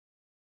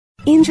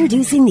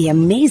Introducing the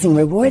Amazing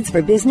Rewards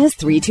for Business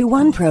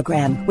 321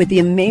 program. With the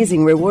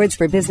Amazing Rewards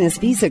for Business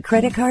Visa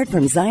credit card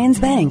from Zions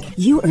Bank,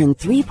 you earn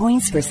 3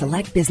 points for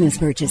select business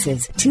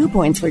purchases, 2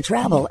 points for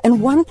travel,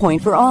 and 1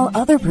 point for all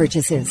other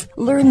purchases.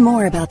 Learn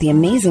more about the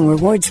Amazing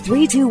Rewards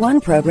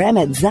 321 program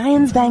at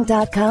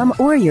zionsbank.com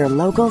or your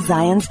local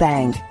Zions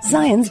Bank.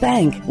 Zions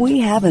Bank, we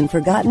haven't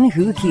forgotten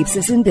who keeps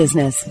us in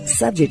business.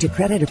 Subject to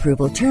credit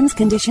approval, terms,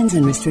 conditions,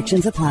 and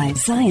restrictions apply.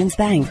 Zions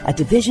Bank, a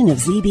division of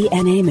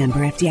ZBNA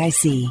member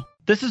FDIC.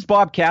 This is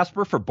Bob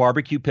Casper for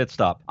Barbecue Pit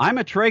Stop. I'm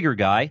a Traeger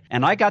guy,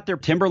 and I got their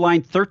Timberline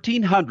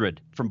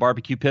 1300 from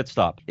Barbecue Pit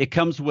Stop. It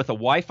comes with a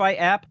Wi-Fi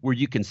app where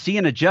you can see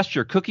and adjust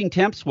your cooking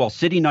temps while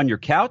sitting on your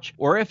couch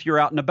or if you're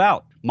out and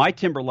about. My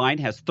Timberline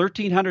has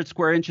 1,300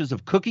 square inches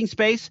of cooking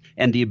space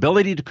and the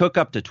ability to cook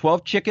up to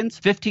 12 chickens,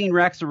 15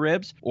 racks of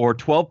ribs, or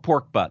 12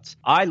 pork butts.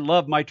 I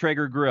love my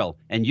Traeger grill,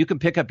 and you can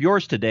pick up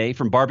yours today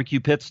from Barbecue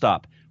Pit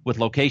Stop with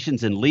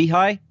locations in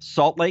Lehigh,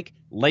 Salt Lake,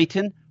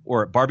 Layton,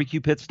 or at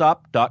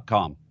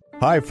barbecuepitstop.com.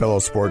 Hi, fellow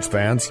sports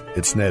fans.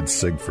 It's Ned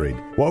Siegfried.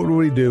 What would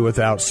we do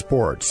without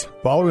sports?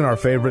 Following our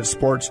favorite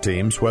sports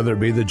teams, whether it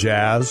be the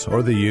Jazz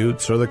or the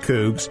Utes or the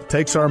Cougs,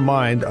 takes our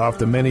mind off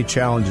the many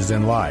challenges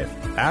in life.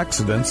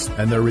 Accidents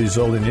and their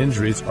resulting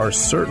injuries are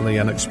certainly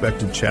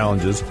unexpected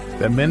challenges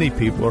that many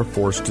people are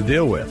forced to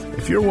deal with.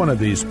 If you're one of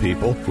these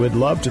people, we'd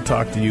love to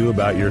talk to you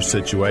about your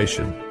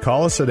situation.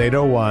 Call us at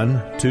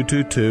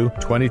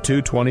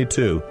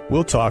 801-222-2222.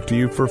 We'll talk to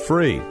you for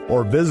free,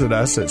 or visit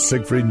us at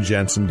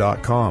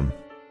siegfriedandjensen.com.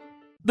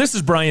 This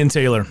is Brian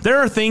Taylor. There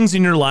are things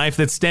in your life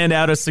that stand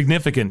out as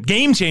significant,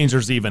 game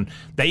changers even.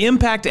 They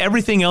impact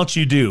everything else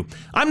you do.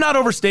 I'm not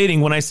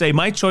overstating when I say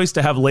my choice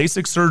to have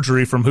LASIK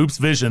surgery from Hoops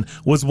Vision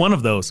was one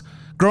of those.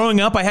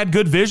 Growing up, I had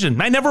good vision.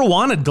 I never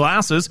wanted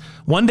glasses.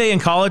 One day in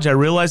college, I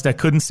realized I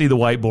couldn't see the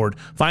whiteboard.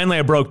 Finally,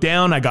 I broke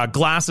down. I got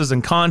glasses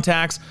and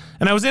contacts,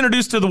 and I was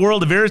introduced to the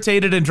world of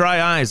irritated and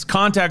dry eyes,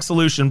 contact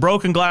solution,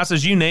 broken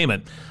glasses, you name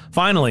it.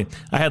 Finally,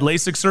 I had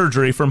LASIK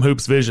surgery from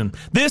Hoops Vision.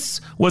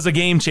 This was a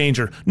game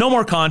changer. No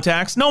more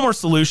contacts, no more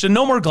solution,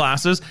 no more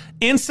glasses.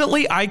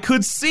 Instantly, I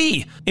could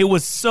see. It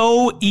was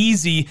so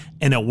easy,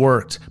 and it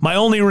worked. My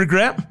only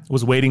regret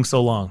was waiting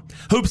so long.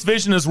 Hoops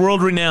Vision is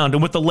world-renowned,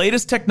 and with the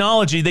latest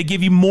technology, they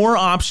give you more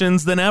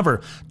options than ever.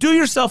 Do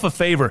yourself a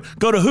favor.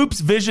 Go to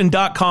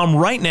hoopsvision.com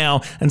right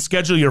now and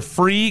schedule your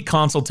free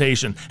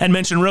consultation. And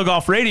mention Real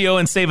Golf Radio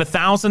and save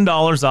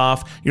 $1,000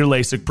 off your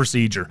LASIK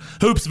procedure.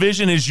 Hoops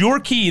Vision is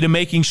your key to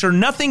making sure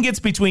nothing gets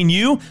between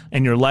you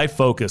and your life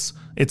focus.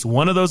 It's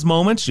one of those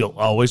moments you'll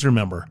always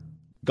remember.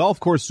 Golf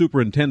course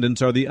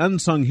superintendents are the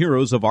unsung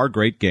heroes of our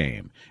great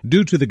game.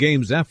 Due to the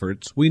game's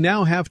efforts, we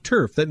now have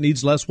turf that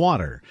needs less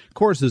water,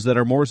 courses that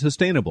are more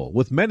sustainable,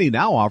 with many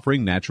now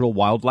offering natural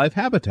wildlife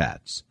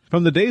habitats.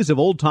 From the days of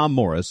old Tom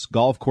Morris,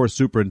 golf course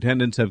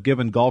superintendents have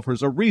given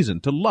golfers a reason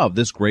to love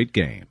this great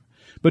game.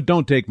 But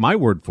don't take my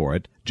word for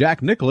it.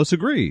 Jack Nicklaus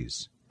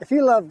agrees. If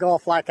you love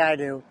golf like I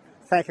do,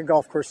 thank a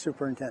golf course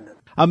superintendent.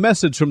 A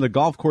message from the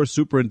Golf Course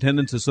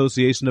Superintendents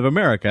Association of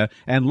America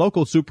and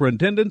local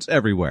superintendents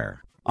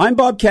everywhere. I'm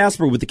Bob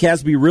Casper with the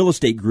Casby Real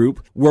Estate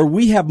Group, where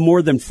we have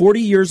more than 40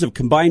 years of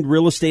combined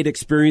real estate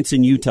experience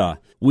in Utah.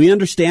 We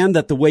understand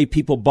that the way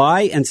people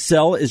buy and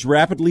sell is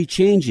rapidly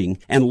changing,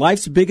 and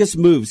life's biggest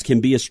moves can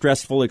be a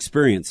stressful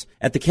experience.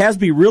 At the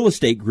Casby Real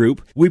Estate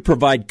Group, we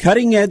provide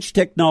cutting-edge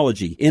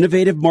technology,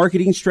 innovative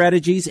marketing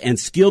strategies, and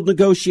skilled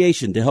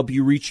negotiation to help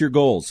you reach your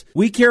goals.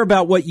 We care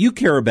about what you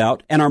care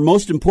about, and our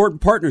most important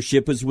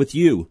partnership is with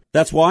you.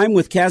 That's why I'm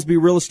with Casby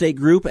Real Estate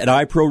Group at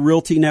iPro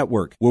Realty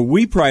Network, where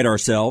we pride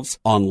ourselves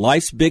on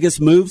life's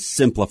biggest moves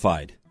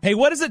simplified. Hey,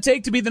 what does it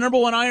take to be the number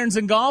one irons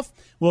in golf?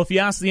 Well, if you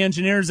ask the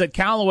engineers at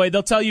Callaway,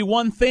 they'll tell you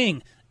one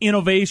thing: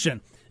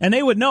 innovation. And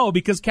they would know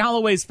because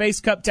Callaway's Face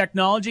Cup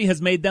technology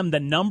has made them the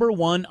number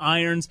one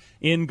irons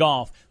in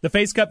golf. The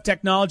Face Cup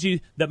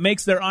technology that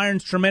makes their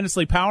irons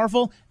tremendously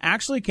powerful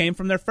actually came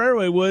from their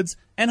fairway woods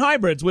and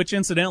hybrids, which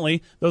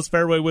incidentally, those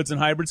fairway woods and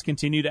hybrids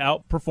continue to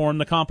outperform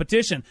the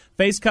competition.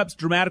 Face Cups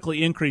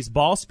dramatically increase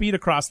ball speed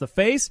across the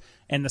face,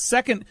 and the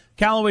second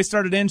Callaway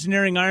started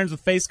engineering irons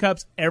with Face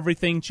Cups,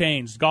 everything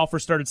changed.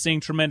 Golfers started seeing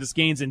tremendous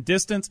gains in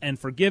distance and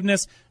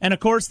forgiveness, and of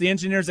course, the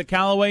engineers at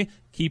Callaway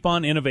keep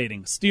on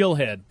innovating.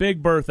 Steelhead,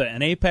 Big Bertha,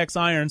 and Apex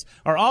irons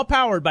are all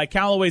powered by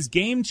Callaway's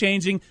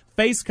game-changing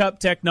Face Cup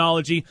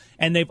technology,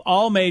 and they've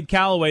all made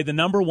Callaway the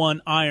number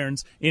one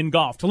irons in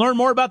golf. To learn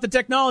more about the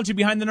technology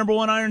behind the number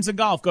one irons in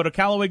golf, go to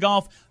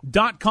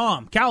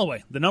CallawayGolf.com.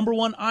 Callaway, the number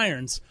one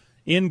irons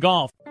in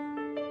golf.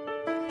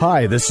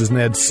 Hi, this is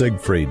Ned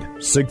Siegfried.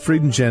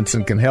 Siegfried and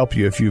Jensen can help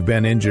you if you've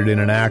been injured in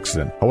an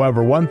accident.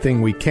 However, one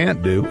thing we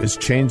can't do is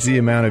change the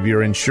amount of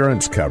your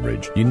insurance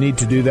coverage. You need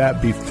to do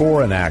that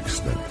before an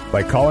accident.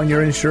 By calling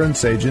your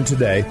insurance agent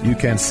today, you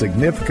can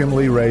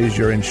significantly raise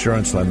your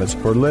insurance limits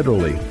for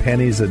literally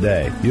pennies a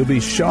day. You'll be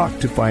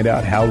shocked to find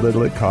out how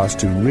little it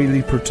costs to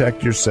really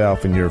protect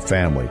yourself and your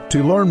family.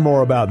 To learn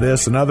more about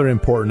this and other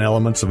important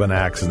elements of an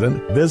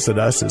accident, visit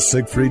us at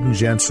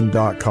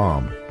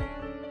SiegfriedandJensen.com.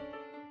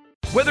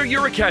 Whether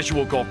you're a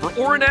casual golfer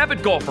or an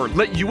avid golfer,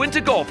 let Uinta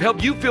Golf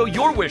help you fill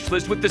your wish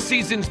list with the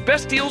season's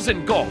best deals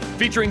in golf,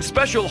 featuring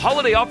special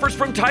holiday offers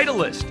from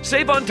Titleist.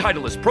 Save on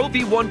Titleist Pro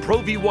V1, Pro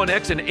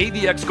V1X, and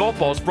AVX golf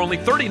balls for only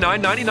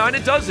 $39.99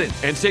 a dozen.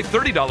 And save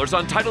 $30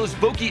 on Titleist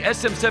Vokey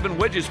SM7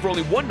 wedges for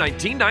only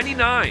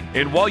 $119.99.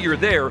 And while you're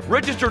there,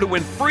 register to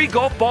win free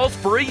golf balls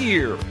for a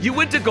year.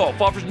 Uinta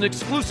Golf offers an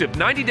exclusive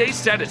 90-day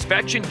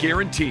satisfaction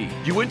guarantee.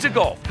 Uinta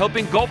Golf,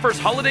 helping golfers'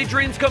 holiday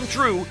dreams come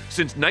true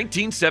since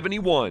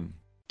 1971.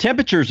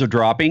 Temperatures are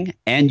dropping,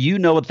 and you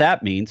know what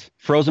that means.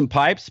 Frozen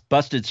pipes,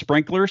 busted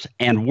sprinklers,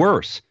 and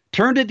worse.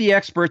 Turn to the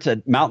experts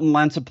at Mountain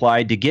Land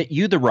Supply to get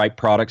you the right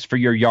products for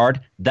your yard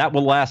that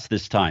will last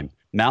this time.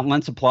 Mountain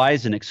Land Supply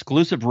is an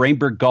exclusive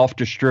Rainbird Golf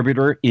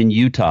distributor in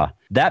Utah.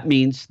 That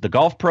means the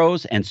golf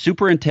pros and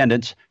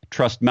superintendents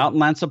trust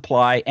Mountain Land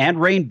Supply and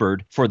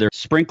Rainbird for their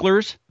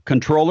sprinklers,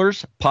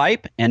 controllers,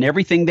 pipe, and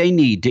everything they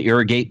need to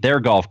irrigate their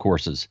golf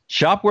courses.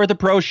 Shop where the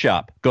pros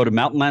shop. Go to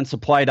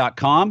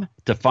mountainlandsupply.com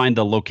to find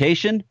the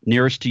location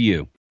nearest to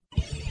you.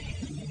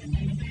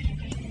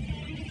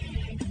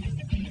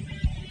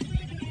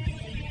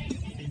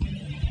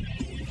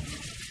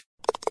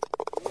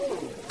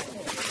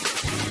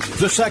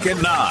 The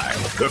second nine,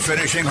 the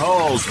finishing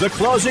holes, the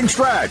closing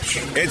stretch.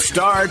 It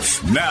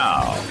starts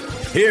now.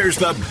 Here's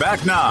the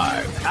back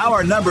nine,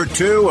 hour number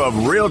 2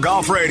 of Real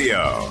Golf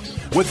Radio.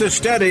 With the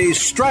steady,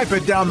 stripe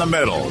it down the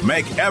middle,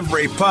 make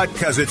every putt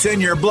because it's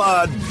in your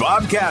blood,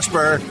 Bob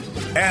Casper,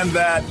 and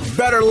that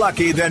better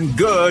lucky than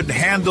good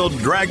handled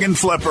dragon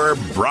flipper,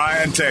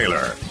 Brian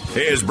Taylor.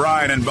 Here's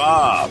Brian and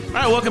Bob. All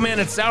right, welcome in.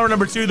 It's hour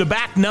number 2, the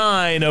back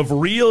nine of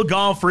Real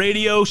Golf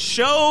Radio,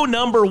 show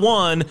number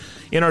 1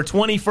 in our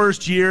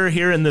 21st year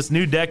here in this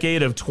new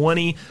decade of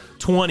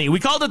 2020. We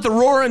called it the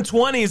Roaring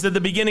 20s at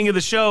the beginning of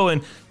the show,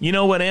 and you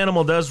know what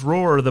animal does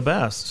roar the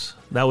best?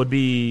 That would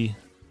be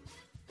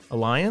a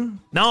lion?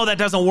 No, that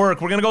doesn't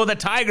work. We're going to go with a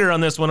tiger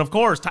on this one, of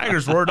course.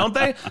 Tigers roar, don't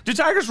they? Do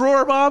tigers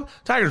roar, Bob?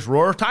 Tigers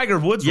roar. Tiger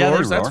Woods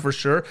roars, that's for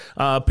sure.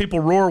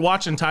 People roar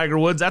watching Tiger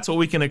Woods. That's what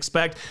we can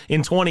expect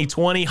in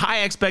 2020.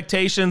 High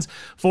expectations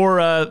for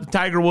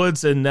Tiger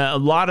Woods and a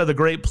lot of the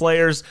great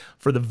players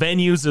for the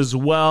venues as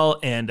well.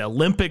 And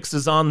Olympics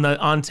is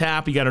on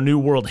tap. You got a new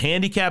world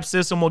handicap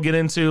system we'll get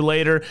into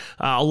later.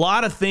 A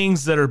lot of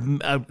things that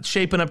are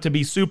shaping up to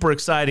be super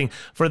exciting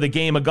for the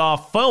game of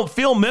golf.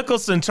 Phil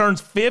Mickelson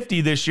turns 50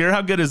 this year.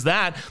 How good is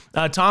that?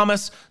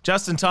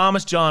 Justin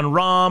Thomas, John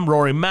Rahm,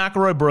 Rory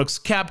McIlroy, Brooks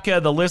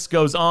Koepka, the list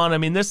goes on. I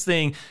mean, this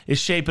thing is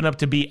shaping up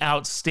to be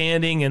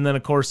outstanding. And then,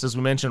 of course, as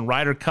we mentioned,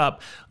 Ryder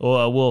Cup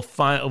will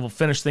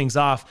finish things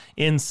off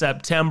in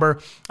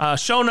September.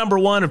 Show number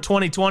 1 of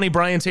 2020,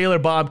 Brian Taylor,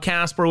 Bob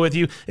Casper with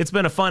you. It's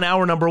been a fun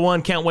hour number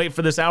 1. Can't wait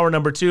for this hour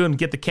number 2 and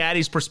get the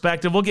Caddie's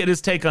perspective. We'll get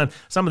his take on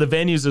some of the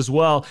venues as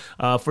well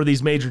for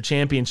these major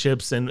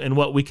championships and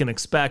what we can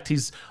expect.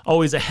 He's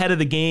always ahead of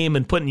the game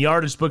and putting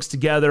yardage books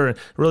together and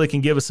really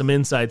can give us some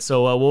insight.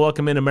 So we'll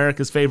welcome in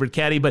America's favorite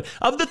caddy. But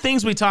of the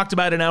things we talked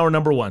about in hour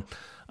number 1,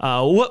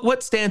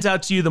 what stands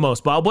out to you the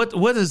most, Bob?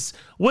 What is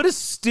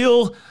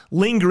still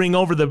lingering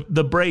over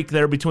the break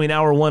there between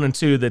hour 1 and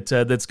 2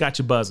 that's got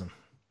you buzzing?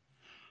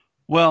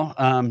 Well,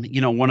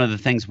 one of the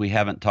things we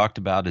haven't talked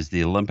about is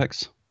the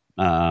Olympics.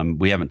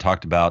 We haven't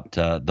talked about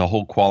the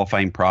whole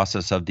qualifying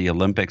process of the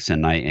Olympics,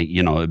 and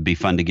it'd be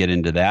fun to get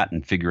into that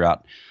and figure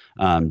out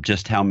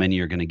just how many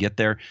are going to get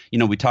there.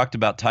 We talked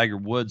about Tiger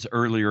Woods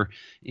earlier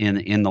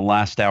in the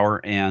last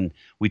hour, and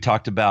we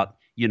talked about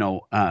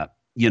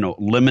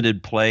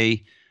limited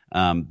play,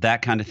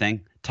 that kind of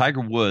thing.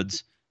 Tiger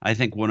Woods, I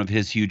think one of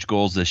his huge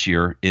goals this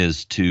year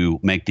is to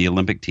make the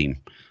Olympic team.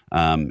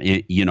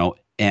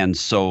 And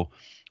so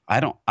I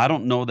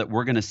don't know that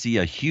we're going to see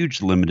a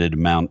huge limited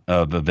amount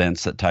of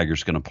events that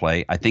Tiger's going to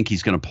play. I think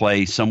he's going to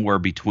play somewhere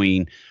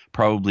between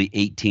probably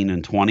 18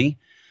 and 20.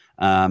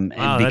 And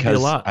because that'd be a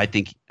lot. I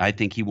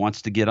think he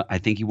wants to get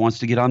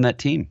on that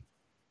team.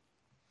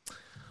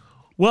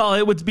 Well,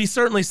 it would be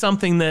certainly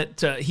something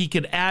that he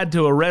could add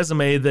to a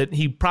resume that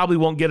he probably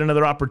won't get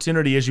another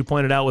opportunity, as you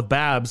pointed out with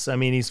Babs. I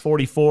mean, he's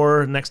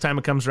 44. Next time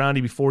it comes around,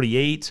 he'd be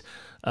 48.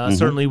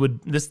 Certainly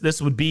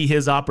this would be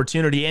his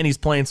opportunity, and he's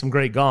playing some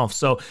great golf.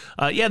 So,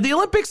 the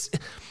Olympics.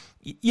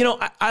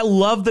 I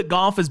love that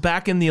golf is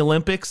back in the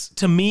Olympics.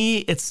 To me,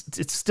 it's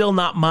still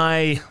not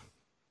my,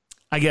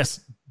 I guess,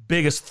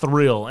 biggest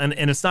thrill, and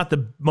it's not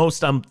the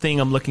most thing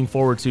I'm looking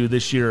forward to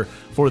this year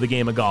for the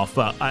game of golf.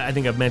 I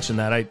think I've mentioned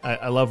that.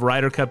 I love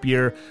Ryder Cup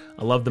year,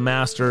 I love the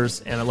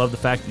Masters, and I love the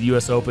fact that the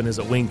U.S. Open is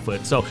at Winged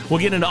Foot. So we'll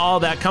get into all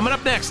that coming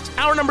up next.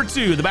 Hour number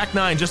 2, the back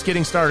nine, just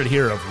getting started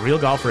here of Real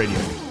Golf Radio.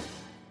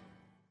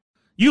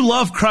 You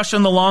love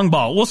crushing the long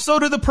ball. Well, so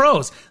do the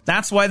pros.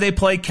 That's why they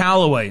play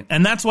Callaway.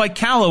 And that's why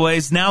Callaway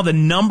is now the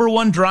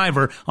 #1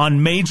 driver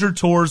on major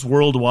tours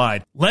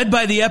worldwide. Led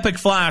by the Epic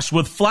Flash,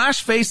 with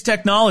Flash Face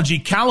technology,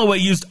 Callaway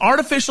used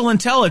artificial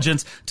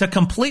intelligence to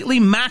completely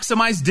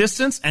maximize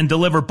distance and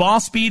deliver ball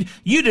speed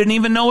you didn't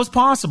even know was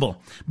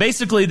possible.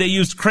 Basically, they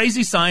used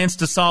crazy science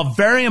to solve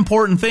very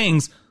important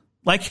things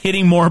Like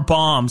hitting more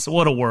bombs.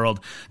 What a world.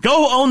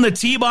 Go own the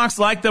tee box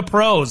like the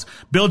pros.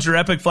 Build your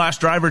Epic Flash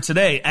driver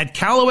today at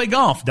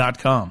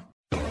CallawayGolf.com.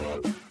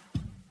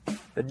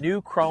 The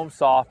new Chrome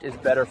Soft is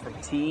better from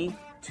tee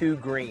to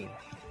green.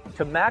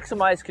 To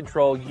maximize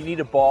control, you need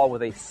a ball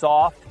with a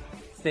soft,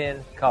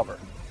 thin cover.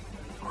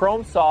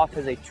 Chrome Soft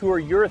has a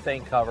Tour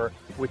urethane cover,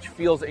 which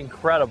feels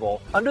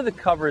incredible. Under the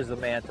cover is the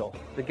mantle.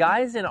 The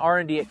guys in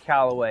R&D at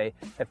Callaway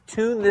have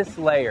tuned this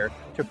layer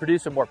to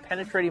produce a more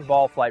penetrating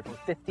ball flight from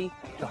 50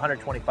 to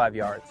 125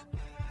 yards.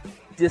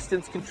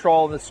 Distance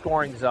control in the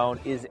scoring zone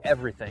is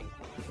everything.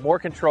 More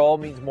control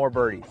means more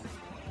birdies.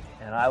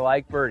 And I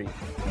like birdies.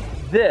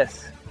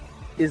 This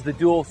is the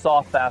dual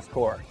soft fast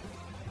core.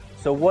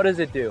 So what does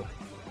it do?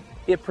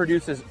 It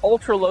produces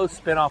ultra low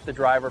spin off the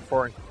driver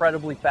for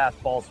incredibly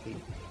fast ball speed.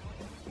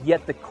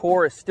 Yet the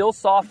core is still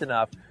soft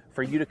enough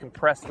for you to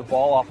compress the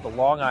ball off the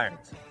long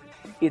irons.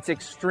 It's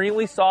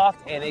extremely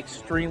soft and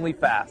extremely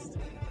fast.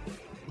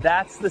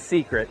 That's the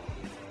secret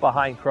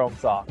behind Chrome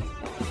Soft.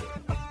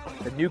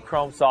 The new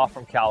Chrome Soft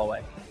from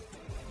Callaway.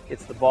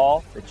 It's the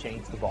ball that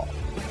changed the ball.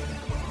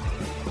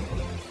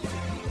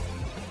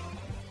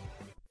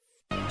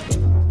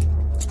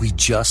 We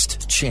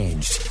just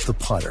changed the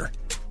putter.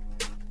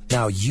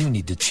 Now you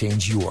need to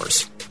change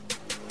yours.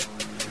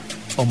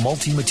 A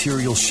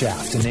multi-material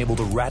shaft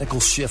enabled a radical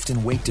shift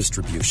in weight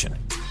distribution,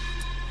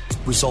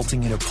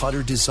 resulting in a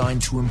putter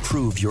designed to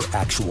improve your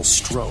actual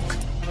stroke.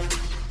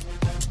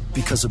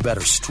 Because a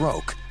better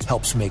stroke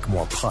helps make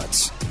more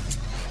putts.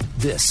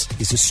 This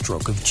is a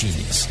stroke of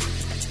genius.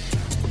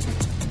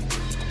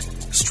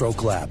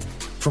 Stroke Lab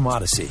from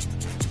Odyssey,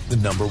 the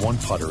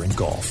 #1 putter in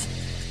golf.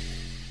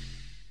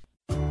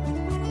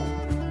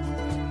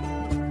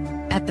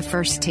 At the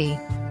First Tee,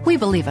 we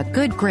believe a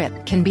good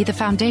grip can be the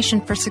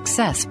foundation for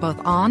success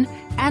both on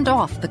and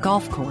off the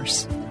golf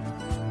course.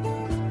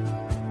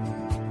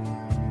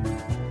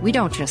 We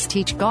don't just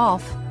teach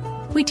golf,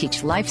 we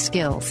teach life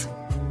skills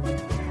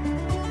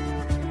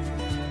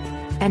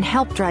and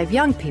help drive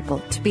young people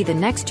to be the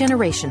next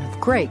generation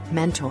of great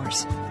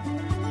mentors.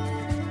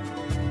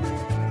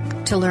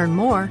 To learn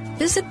more,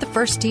 visit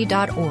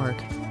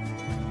thefirsttee.org.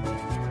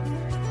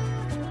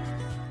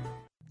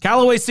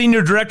 Callaway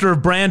Senior Director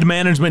of Brand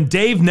Management,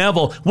 Dave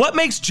Neville. What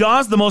makes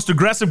Jaws the most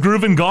aggressive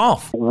groove in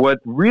golf? What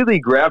really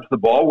grabs the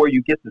ball where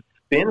you get the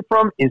spin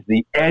from is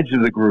the edge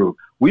of the groove.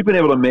 We've been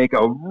able to make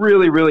a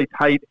really, really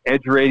tight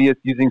edge radius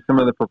using some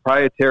of the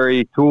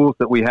proprietary tools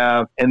that we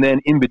have. And then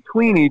in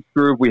between each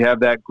groove, we have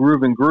that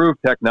groove and groove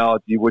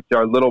technology, which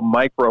are little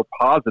micro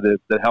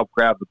positives that help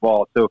grab the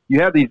ball. So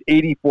you have these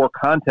 84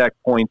 contact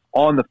points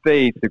on the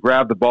face to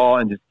grab the ball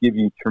and just give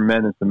you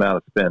tremendous amount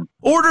of spin.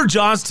 Order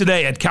Jaws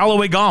today at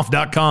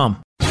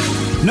CallawayGolf.com.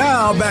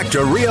 Now back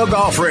to Real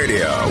Golf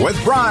Radio with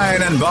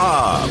Brian and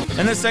Bob.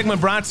 And this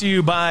segment brought to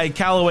you by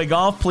Callaway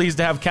Golf. Pleased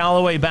to have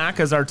Callaway back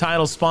as our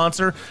title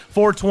sponsor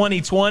for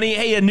 2020.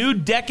 Hey, a new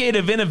decade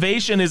of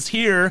innovation is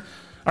here.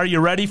 Are you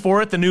ready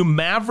for it? The new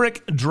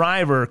Maverick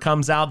driver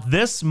comes out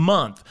this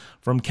month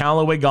from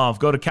Callaway Golf.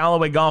 Go to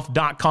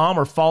CallawayGolf.com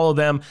or follow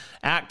them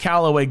at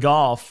Callaway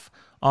Golf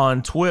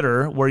on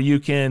Twitter, where you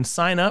can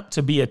sign up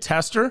to be a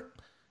tester.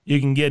 You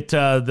can get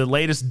the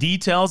latest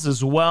details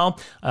as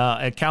well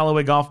at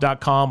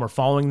CallawayGolf.com or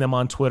following them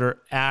on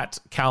Twitter at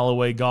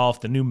Callaway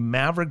Golf. The new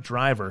Maverick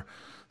driver,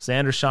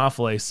 Xander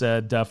Schauffele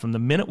said, from the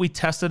minute we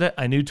tested it,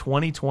 I knew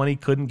 2020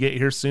 couldn't get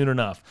here soon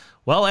enough.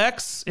 Well,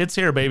 X, it's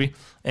here, baby.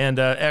 And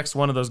X,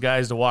 one of those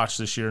guys to watch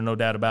this year, no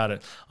doubt about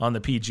it, on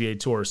the PGA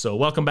Tour. So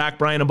welcome back,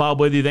 Brian and Bob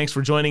with you. Thanks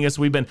for joining us.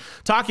 We've been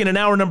talking in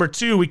hour number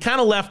 2. We kind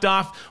of left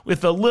off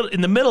with a little in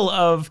the middle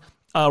of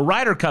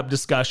Ryder Cup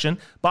discussion.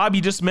 Bob,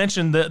 you just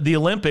mentioned the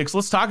Olympics.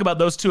 Let's talk about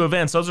those two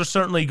events. Those are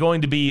certainly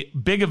going to be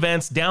big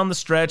events down the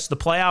stretch. The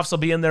playoffs will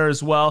be in there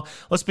as well.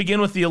 Let's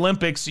begin with the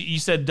Olympics. You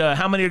said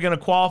how many are going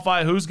to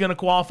qualify, who's going to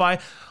qualify.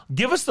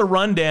 Give us the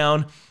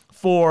rundown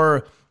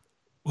for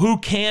who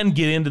can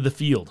get into the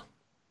field.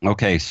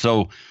 Okay,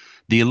 so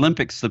the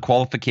Olympics, the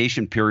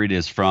qualification period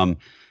is from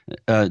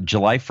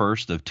July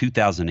 1st of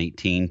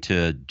 2018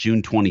 to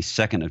June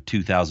 22nd of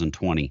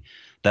 2020.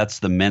 That's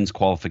the men's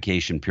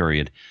qualification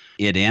period.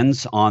 It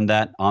ends on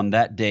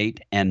that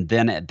date, and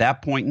then at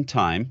that point in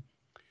time,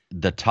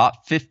 the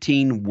top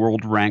 15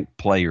 world-ranked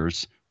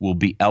players will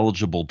be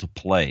eligible to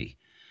play,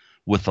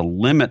 with a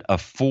limit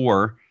of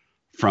 4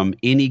 from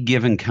any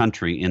given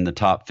country in the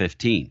top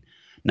 15.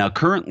 Now,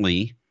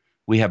 currently,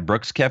 we have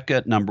Brooks Koepka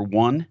at number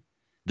 1.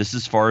 This is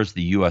as far as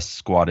the U.S.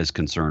 squad is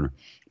concerned.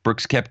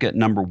 Brooks Koepka at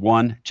number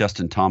 1,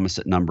 Justin Thomas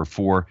at number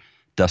 4,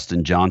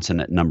 Dustin Johnson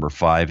at number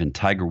 5, and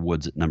Tiger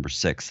Woods at number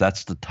 6.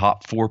 That's the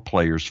top 4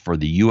 players for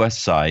the U.S.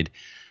 side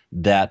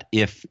that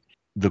if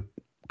the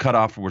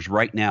cutoff was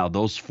right now,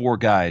 those 4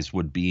 guys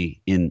would be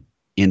in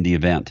the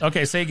event.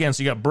 Okay, say again.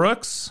 So you got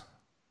Brooks,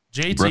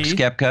 JT. Brooks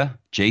Koepka,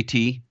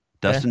 JT,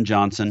 Dustin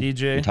Johnson,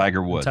 DJ, and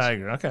Tiger Woods.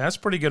 Okay, that's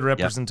pretty good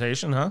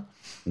representation, huh?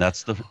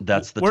 That's the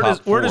where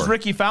top 4. Where does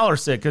Ricky Fowler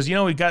sit? Because,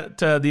 we got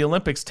the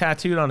Olympics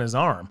tattooed on his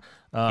arm.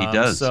 He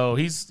does. So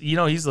he's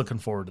looking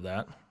forward to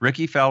that.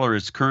 Ricky Fowler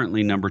is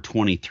currently number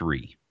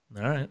 23.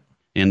 All right.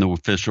 in the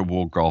official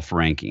World Golf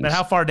rankings. But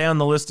how far down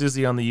the list is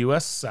he on the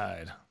U.S.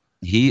 side?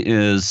 He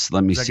is,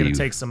 let me see. Is that going to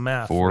take some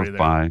math? 4,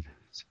 5,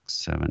 6,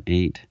 7,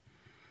 8,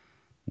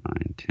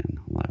 9, 10,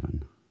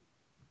 11.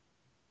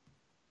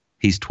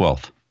 He's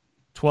 12th.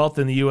 12th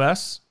in the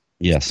U.S.?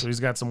 Yes. So he's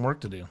got some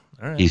work to do.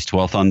 All right. He's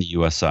 12th on the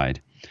U.S.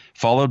 side.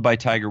 Followed by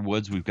Tiger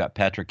Woods, we've got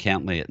Patrick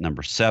Cantlay at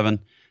number 7,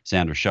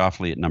 Xander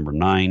Schauffele at number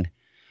 9,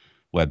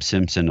 Webb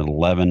Simpson at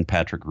 11,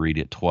 Patrick Reed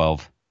at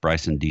 12,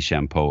 Bryson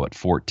DeChambeau at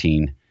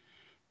 14,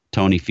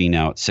 Tony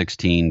Finau at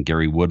 16,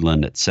 Gary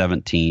Woodland at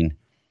 17,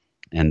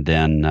 and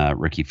then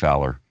Ricky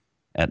Fowler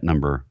at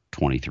number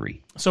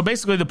 23. So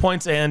basically the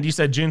points end, you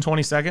said June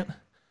 22nd?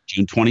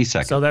 June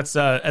 22nd. So that's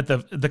at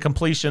the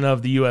completion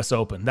of the U.S.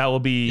 Open. That will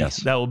be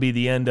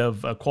the end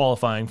of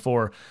qualifying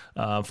for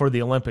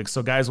the Olympics.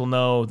 So guys will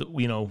know that,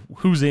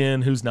 who's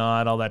in, who's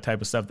not, all that type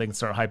of stuff. They can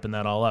start hyping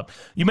that all up.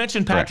 You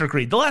mentioned Patrick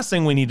Reed. The last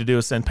thing we need to do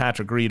is send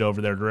Patrick Reed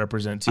over there to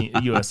represent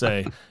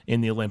USA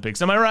in the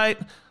Olympics. Am I right?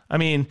 I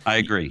mean, I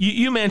agree.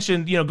 You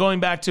mentioned, going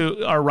back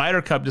to our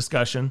Ryder Cup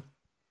discussion.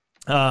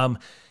 One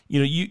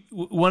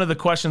of the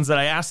questions that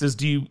I asked is,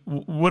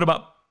 what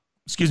about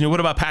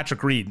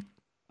Patrick Reed?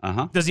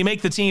 Uh-huh. Does he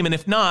make the team? And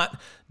if not,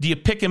 do you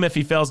pick him if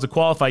he fails to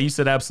qualify? You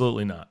said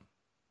absolutely not.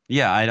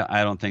 Yeah,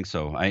 I don't think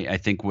so. I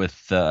think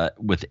with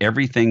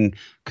everything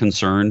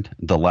concerned,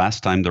 the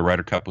last time the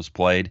Ryder Cup was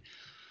played,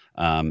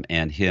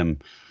 and him,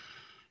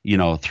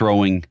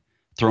 throwing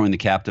the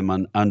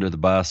captain under the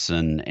bus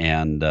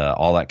and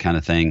all that kind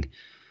of thing.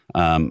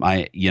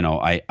 I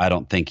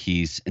don't think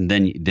he's. And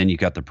then you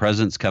got the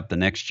President's Cup the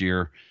next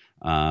year.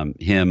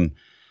 Him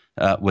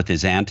with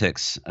his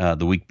antics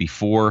the week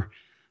before.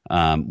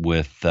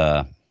 With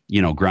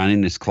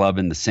grounding his club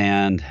in the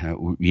sand,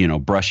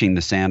 brushing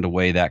the sand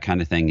away, that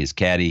kind of thing. His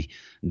caddy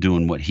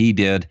doing what he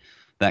did,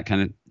 that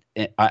kind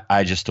of.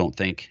 I just don't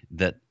think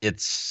that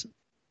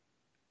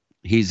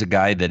he's a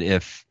guy that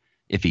if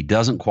he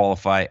doesn't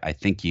qualify, I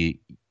think you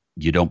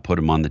don't put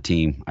him on the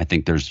team. I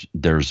think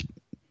there's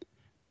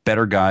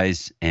better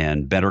guys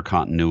and better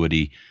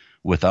continuity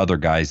with other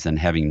guys than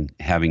having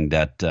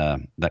that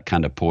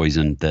kind of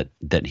poison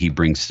that he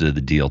brings to the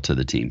deal to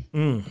the team.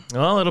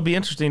 Well, it'll be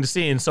interesting to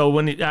see. And so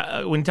when you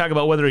talk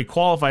about whether he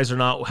qualifies or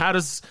not, how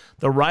does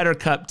the Ryder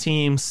Cup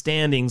team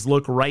standings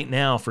look right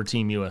now for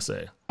Team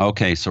USA?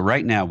 Okay, so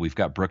right now we've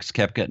got Brooks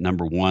Koepka at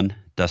number 1,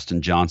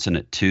 Dustin Johnson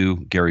at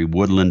 2, Gary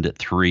Woodland at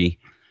 3,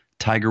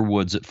 Tiger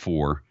Woods at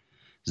 4,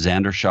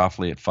 Xander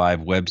Schauffele at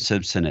 5, Webb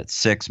Simpson at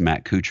 6,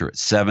 Matt Kuchar at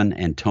 7,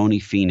 and Tony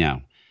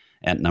Finau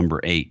at number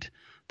 8.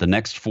 The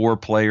next 4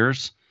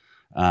 players,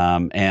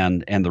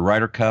 and the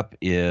Ryder Cup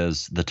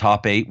is the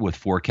top 8 with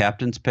 4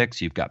 captains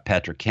picks. You've got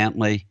Patrick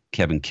Cantlay,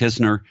 Kevin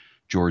Kisner,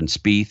 Jordan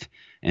Spieth,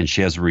 and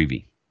Chez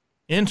Reavie.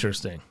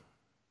 Interesting.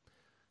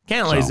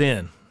 Cantlay's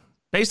in.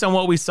 Based on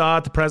what we saw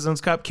at the President's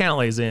Cup,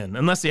 Cantlay's in,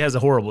 unless he has a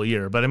horrible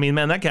year. But, I mean,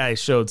 man, that guy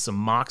showed some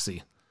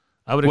moxie.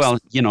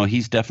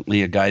 He's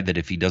definitely a guy that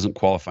if he doesn't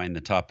qualify in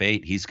the top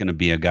 8, he's going to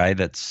be a guy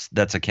that's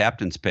a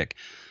captain's pick.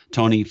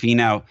 Tony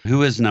Finau,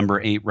 who is number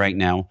 8 right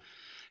now,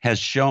 has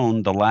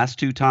shown the last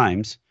 2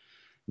 times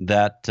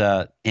that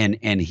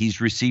and he's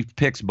received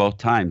picks both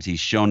times. He's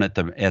shown at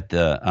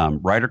the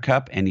Ryder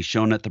Cup and he's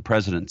shown at the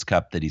President's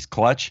Cup that he's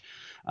clutch,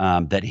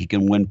 that he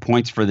can win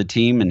points for the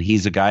team, and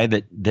he's a guy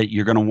that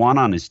you're going to want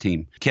on his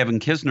team. Kevin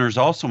Kisner is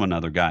also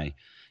another guy.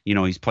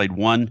 He's played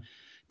 1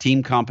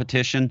 team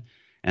competition,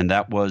 and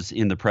that was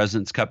in the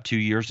President's Cup 2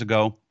 years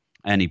ago,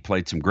 and he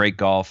played some great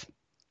golf.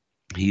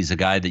 He's a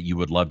guy that you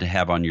would love to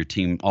have on your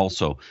team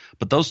also.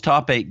 But those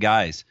top 8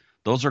 guys,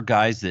 those are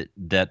guys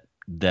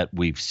that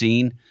we've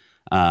seen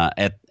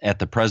at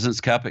the President's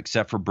Cup,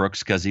 except for Brooks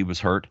because he was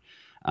hurt,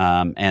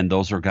 and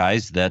those are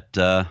guys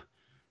that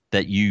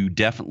you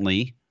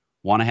definitely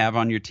want to have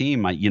on your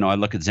team. I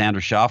look at Xander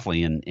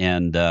Schauffele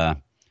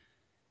and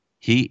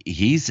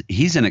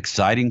he's an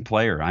exciting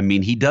player. I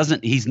mean,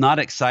 he's not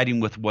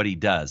exciting with what he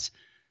does.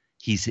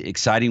 He's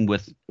exciting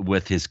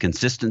with his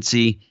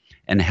consistency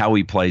and how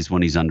he plays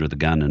when he's under the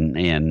gun,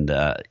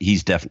 and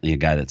he's definitely a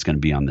guy that's going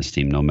to be on this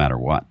team no matter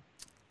what.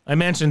 I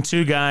mentioned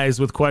 2 guys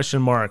with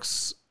question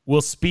marks.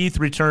 Will Spieth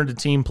return to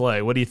team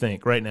play? What do you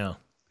think right now?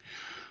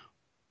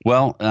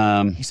 Well,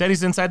 he said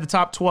he's inside the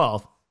top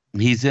 12.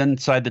 He's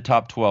inside the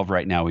top 12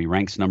 right now. He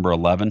ranks number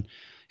 11.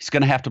 He's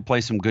going to have to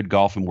play some good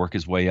golf and work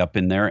his way up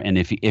in there. And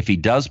if he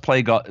does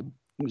play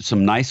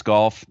some nice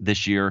golf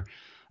this year,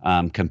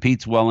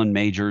 competes well in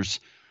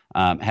majors,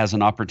 has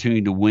an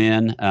opportunity to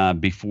win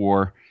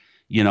before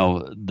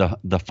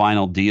the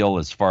final deal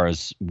as far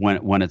as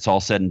when it's all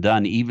said and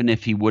done. Even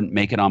if he wouldn't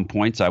make it on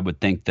points, I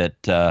would think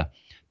that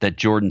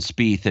Jordan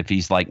Spieth, if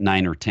he's like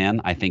 9 or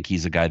 10, I think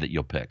he's a guy that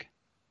you'll pick.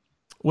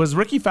 Was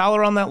Ricky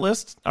Fowler on that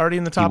list already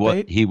in the top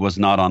 8? He was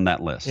not on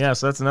that list. Yeah,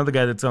 so that's another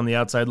guy that's on the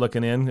outside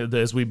looking in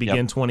as we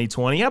begin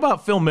 2020. How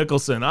about Phil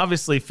Mickelson?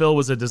 Obviously, Phil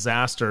was a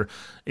disaster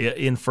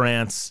in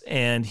France,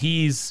 and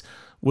he's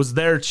was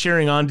there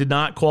cheering on, did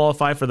not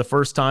qualify for the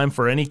first time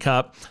for any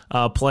cup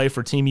play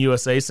for Team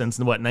USA since,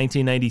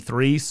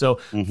 1993. So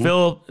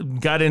Phil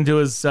got into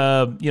his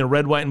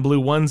red, white, and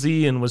blue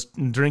onesie and was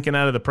drinking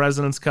out of the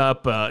President's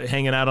Cup,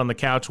 hanging out on the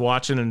couch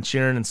watching and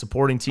cheering and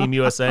supporting Team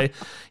USA.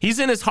 He's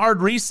in his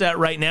hard reset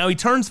right now. He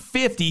turns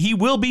 50. He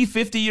will be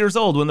 50 years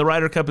old when the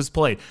Ryder Cup is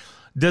played.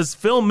 Does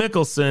Phil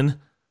Mickelson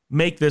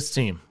make this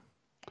team?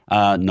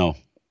 No.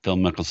 Phil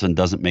Mickelson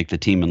doesn't make the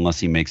team unless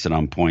he makes it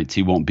on points.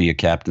 He won't be a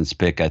captain's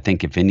pick. I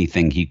think, if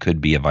anything, he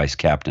could be a vice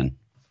captain.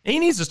 He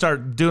needs to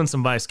start doing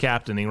some vice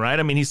captaining, right?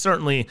 I mean, he's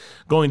certainly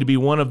going to be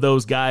one of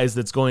those guys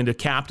that's going to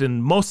captain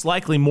most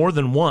likely more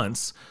than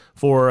once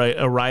for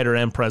a Ryder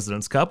and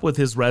President's Cup with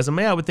his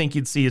resume. I would think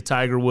you'd see a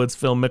Tiger Woods,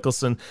 Phil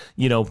Mickelson,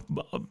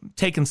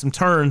 taking some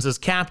turns as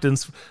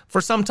captains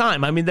for some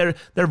time. I mean, they're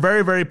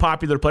very, very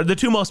popular players, the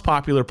two most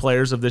popular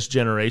players of this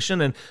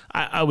generation, and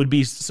I would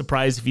be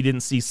surprised if you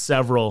didn't see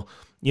several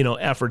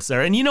efforts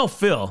there. And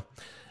Phil,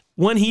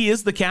 when he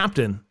is the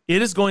captain,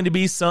 it is going to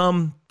be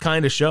some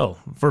kind of show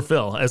for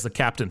Phil as the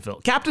captain.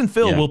 Captain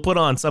Phil will put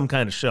on some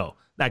kind of show,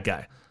 that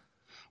guy.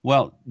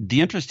 Well,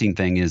 the interesting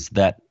thing is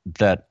that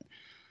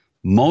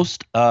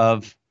most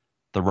of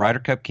the Ryder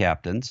Cup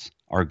captains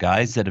are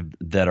guys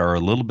that are a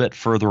little bit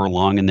further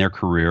along in their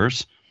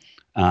careers,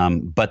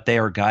 but they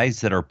are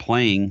guys that are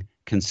playing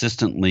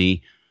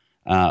consistently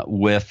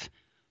with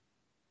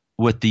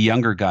the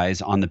younger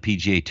guys on the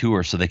PGA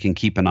Tour, so they can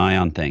keep an eye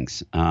on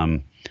things.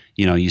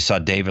 You saw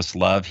Davis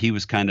Love. He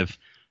was kind of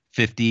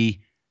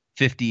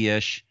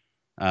 50-ish.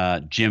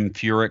 Jim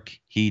Furyk,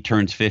 he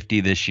turns 50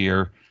 this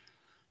year.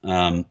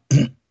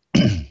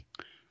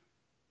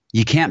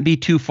 You can't be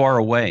too far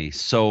away.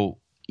 So,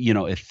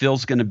 if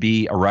Phil's going to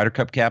be a Ryder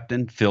Cup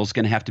captain, Phil's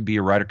going to have to be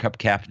a Ryder Cup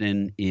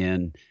captain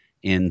in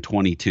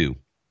 22.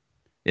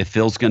 If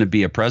Phil's going to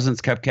be a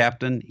President's Cup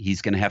captain,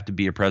 he's going to have to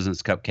be a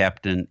President's Cup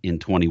captain in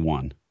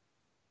 21.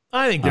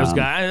 I think those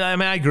guys,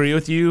 I agree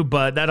with you,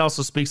 but that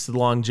also speaks to the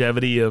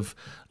longevity of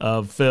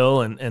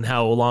Phil and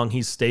how long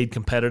he's stayed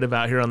competitive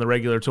out here on the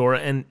regular tour.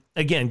 And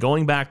again,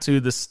 going back to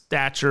the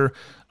stature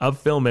of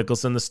Phil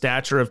Mickelson, the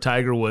stature of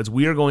Tiger Woods,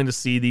 we are going to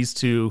see these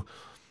two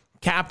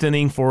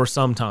captaining for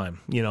some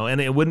time,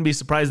 and it wouldn't be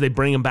surprised they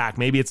bring him back.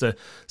 Maybe it's a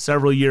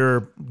several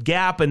year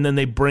gap and then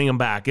they bring him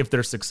back if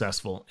they're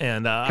successful.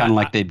 And kind of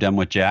like they've done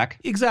with Jack.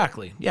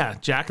 Exactly. Yeah.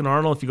 Jack and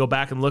Arnold, if you go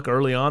back and look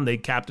early on, they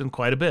captained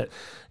quite a bit.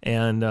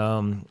 And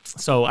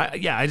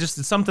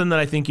it's something that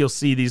I think you'll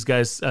see these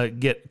guys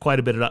get quite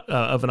a bit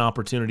of an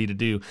opportunity to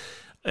do.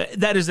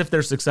 That is if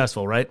they're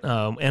successful, right?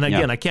 And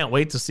again, I can't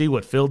wait to see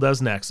what Phil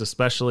does next,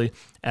 especially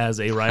as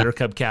a Ryder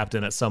Cup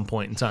captain at some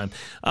point in time.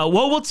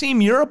 What will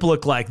Team Europe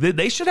look like?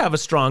 They should have a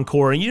strong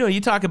core. And,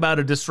 you talk about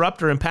a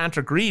disruptor in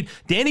Patrick Reed.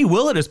 Danny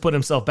Willett has put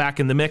himself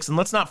back in the mix. And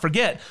let's not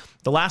forget,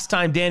 the last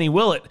time Danny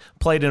Willett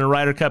played in a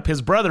Ryder Cup,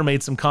 his brother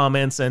made some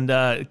comments and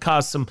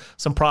caused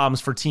some problems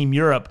for Team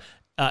Europe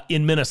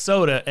in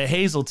Minnesota at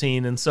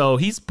Hazeltine. And so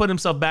he's put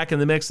himself back in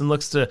the mix and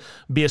looks to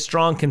be a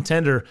strong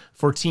contender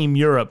for Team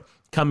Europe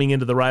coming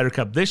into the Ryder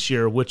Cup this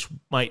year, which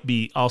might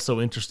be also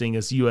interesting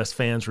as U.S.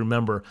 fans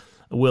remember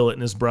Willett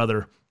and his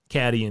brother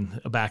Caddie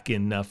back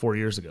in 4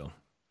 years ago.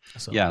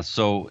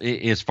 So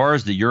as far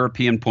as the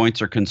European points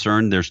are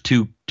concerned, there's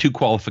two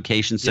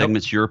qualification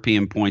segments,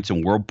 European points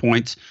and world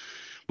points.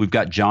 We've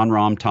got Jon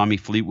Rahm, Tommy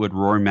Fleetwood,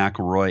 Rory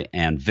McIlroy,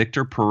 and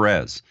Victor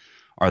Perez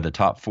are the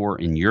top four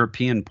in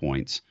European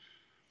points.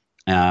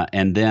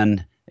 And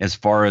then as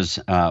far as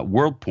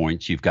world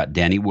points, you've got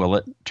Danny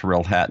Willett,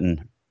 Tyrrell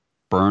Hatton,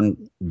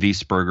 Bernd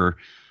Wiesberger,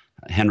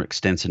 Henrik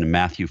Stenson, and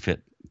Matthew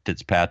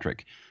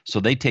Fitzpatrick. So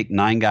they take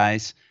 9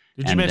 guys.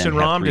 Did you mention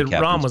Rahm?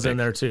 Rahm was in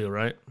there too,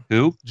 right?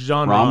 Who?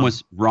 Jon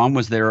Rahm. Rahm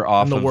was there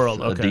off the of world.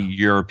 Okay. The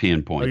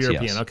European points.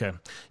 European, okay.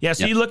 Yeah,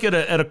 so you look at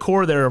a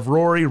core there of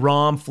Rory,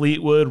 Rahm,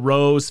 Fleetwood,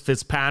 Rose,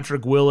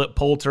 Fitzpatrick, Willett,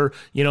 Poulter,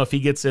 if he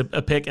gets a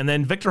pick. And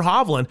then Victor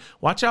Hovland,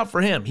 watch out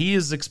for him. He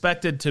is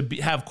expected to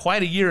have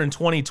quite a year in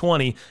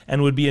 2020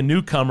 and would be a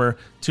newcomer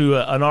to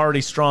an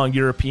already strong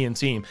European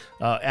team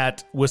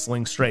at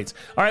Whistling Straits.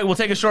 All right, we'll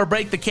take a short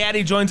break. The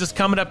Caddie joins us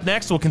coming up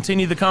next. We'll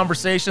continue the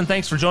conversation.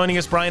 Thanks for joining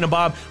us, Brian and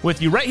Bob,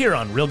 with you right here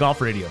on Real Golf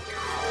Radio.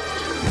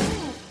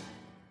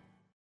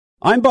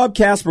 I'm Bob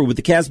Casper with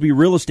the Casper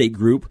Real Estate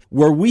Group,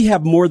 where we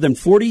have more than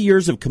 40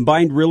 years of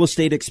combined real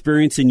estate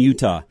experience in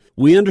Utah.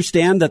 We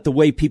understand that the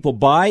way people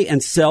buy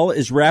and sell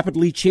is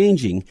rapidly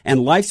changing,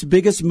 and life's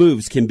biggest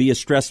moves can be a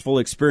stressful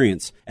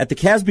experience. At the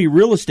Casper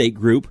Real Estate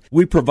Group,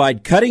 we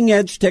provide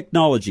cutting-edge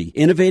technology,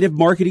 innovative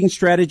marketing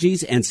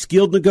strategies, and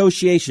skilled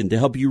negotiation to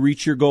help you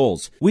reach your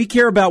goals. We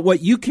care about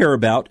what you care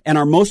about, and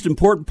our most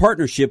important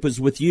partnership is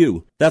with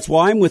you. That's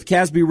why I'm with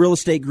Casper Real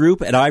Estate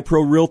Group at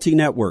iPro Realty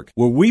Network,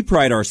 where we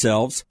pride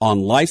ourselves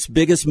on life's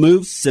biggest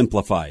moves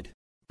simplified.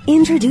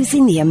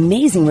 Introducing the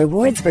Amazing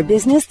Rewards for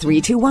Business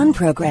 321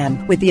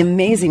 program. With the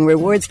Amazing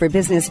Rewards for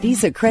Business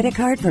Visa credit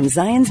card from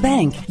Zions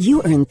Bank,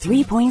 you earn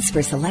 3 points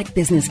for select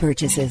business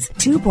purchases,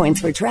 2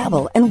 points for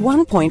travel, and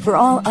 1 point for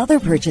all other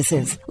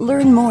purchases.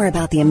 Learn more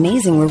about the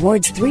Amazing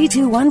Rewards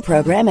 321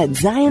 program at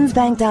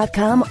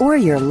zionsbank.com or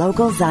your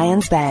local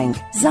Zions Bank.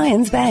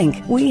 Zions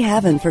Bank, we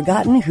haven't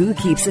forgotten who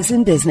keeps us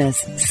in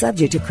business.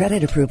 Subject to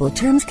credit approval,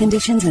 terms,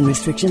 conditions, and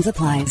restrictions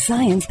apply.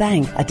 Zions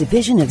Bank, a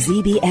division of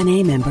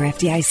ZBNA member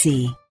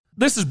FDIC.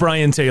 This is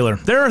Brian Taylor.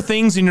 There are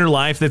things in your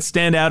life that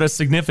stand out as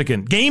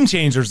significant, game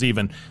changers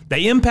even.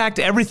 They impact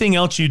everything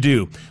else you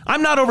do.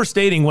 I'm not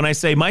overstating when I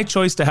say my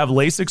choice to have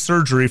LASIK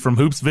surgery from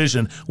Hoops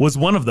Vision was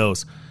one of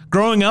those.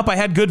 Growing up, I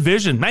had good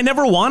vision. I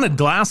never wanted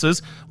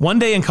glasses. One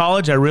day in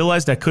college, I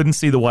realized I couldn't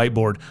see the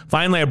whiteboard.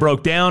 Finally, I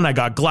broke down. I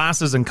got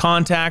glasses and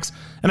contacts,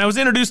 and I was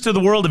introduced to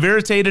the world of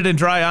irritated and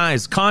dry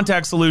eyes,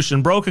 contact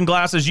solution, broken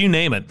glasses, you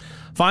name it.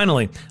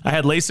 Finally, I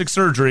had LASIK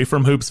surgery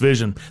from Hoops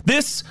Vision.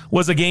 This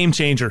was a game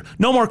changer.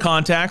 No more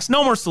contacts,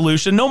 no more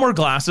solution, no more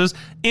glasses.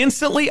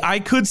 Instantly,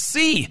 I could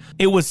see.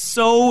 It was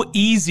so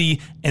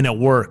easy, and it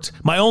worked.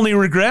 My only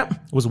regret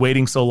was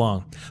waiting so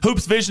long.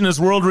 Hoops Vision is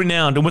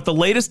world-renowned, and with the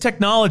latest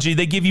technology,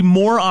 they give you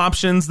more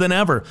options than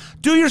ever.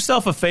 Do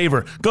yourself a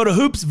favor. Go to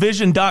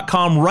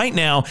hoopsvision.com right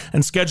now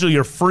and schedule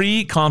your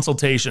free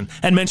consultation.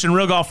 And mention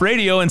Real Golf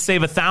Radio and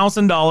save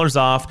 $1,000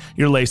 off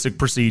your LASIK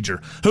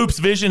procedure. Hoops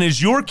Vision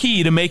is your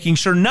key to making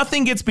sure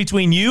nothing gets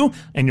between you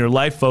and your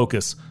life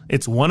focus.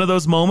 It's one of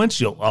those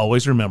moments you'll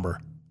always remember.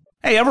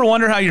 Hey, ever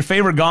wonder how your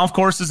favorite golf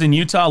courses in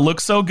Utah look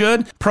so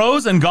good?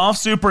 Pros and golf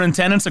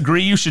superintendents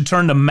agree you should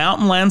turn to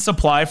Mountain Land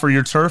Supply for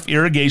your turf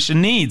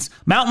irrigation needs.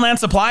 Mountain Land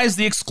Supply is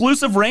the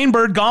exclusive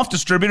Rainbird golf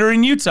distributor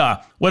in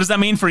Utah. What does that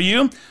mean for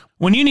you?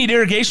 When you need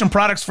irrigation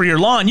products for your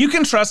lawn, you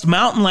can trust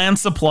Mountain Land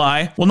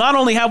Supply will not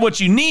only have what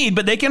you need,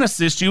 but they can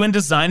assist you in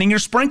designing your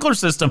sprinkler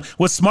system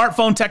with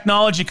smartphone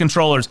technology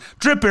controllers,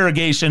 drip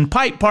irrigation,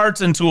 pipe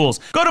parts, and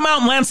tools. Go to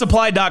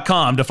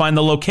mountainlandsupply.com to find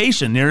the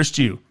location nearest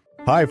you.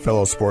 Hi,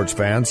 fellow sports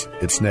fans.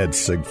 It's Ned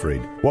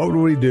Siegfried. What would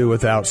we do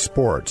without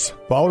sports?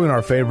 Following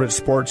our favorite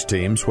sports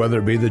teams, whether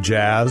it be the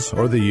Jazz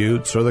or the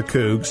Utes or the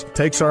Cougs,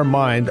 takes our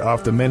mind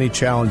off the many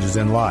challenges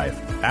in life.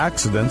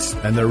 Accidents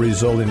and their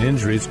resulting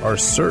injuries are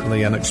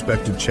certainly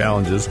unexpected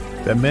challenges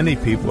that many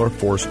people are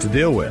forced to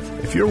deal with.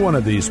 If you're one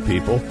of these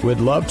people, we'd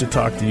love to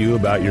talk to you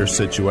about your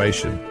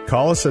situation.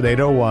 Call us at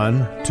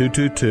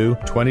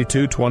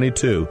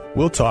 801-222-2222.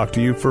 We'll talk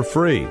to you for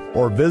free,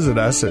 or visit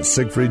us at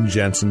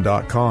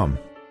siegfriedandjensen.com.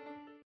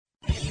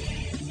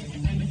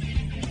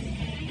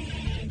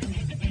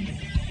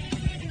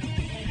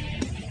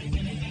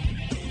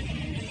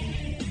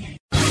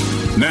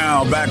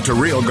 Now back to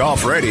Real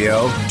Golf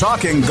Radio,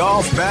 talking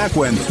golf back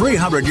when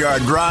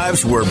 300-yard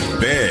drives were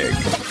big.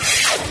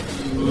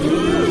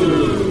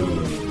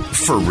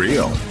 For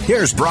real.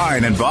 Here's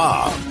Brian and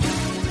Bob.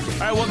 All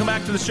right, welcome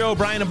back to the show.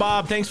 Brian and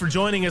Bob, thanks for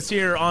joining us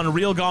here on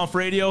Real Golf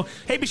Radio.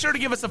 Hey, be sure to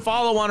give us a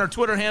follow on our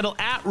Twitter handle,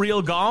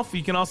 @RealGolf.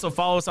 You can also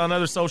follow us on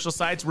other social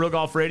sites, Real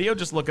Golf Radio.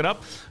 Just look it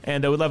up.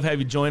 And we'd love to have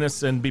you join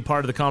us and be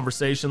part of the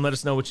conversation. Let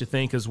us know what you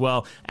think as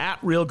well.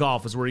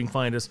 @RealGolf is where you can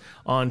find us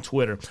on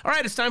Twitter. All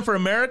right, it's time for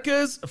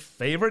America's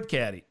favorite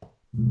caddy.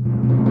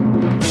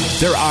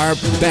 There are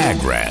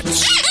bag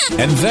rats,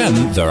 and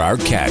then there are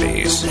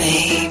caddies.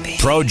 Baby.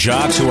 Pro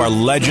jocks who are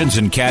legends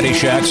in caddy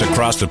shacks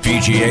across the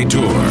PGA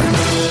Tour.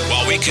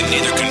 While we can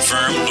neither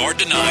confirm nor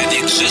deny the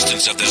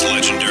existence of this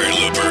legendary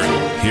looper,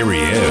 here he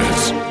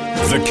is,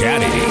 the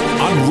Caddie,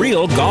 on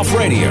Real Golf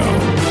Radio.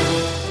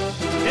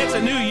 It's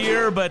a new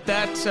year, but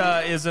that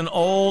is an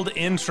old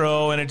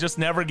intro, and it just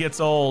never gets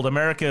old.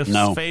 America's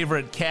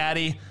favorite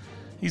caddy.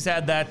 He's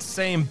had that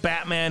same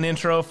Batman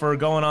intro for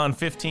going on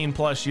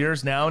 15-plus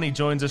years now, and he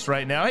joins us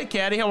right now. Hey,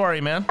 Caddie, how are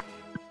you, man?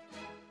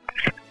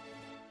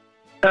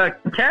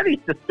 Caddie's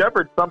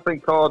discovered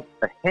something called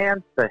a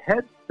headset.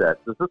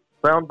 Does this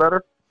sound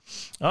better?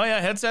 Oh,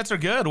 yeah, headsets are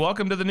good.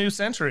 Welcome to the new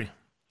century.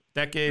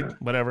 Decade,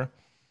 whatever.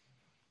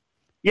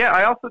 Yeah,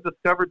 I also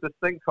discovered this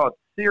thing called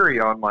Siri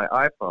on my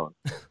iPhone.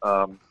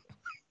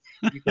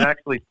 You can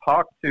actually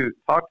talk to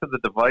the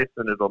device,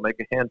 and it'll make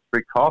a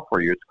hands-free call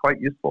for you. It's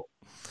quite useful.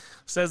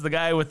 Says the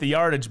guy with the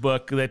yardage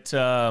book that,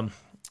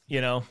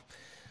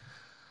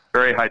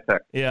 very high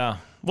tech. Yeah.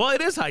 Well,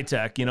 it is high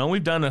tech. You know, we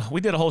did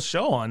a whole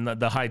show on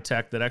the high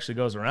tech that actually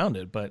goes around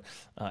it. But,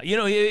 my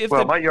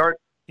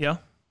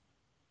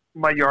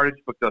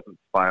yardage book doesn't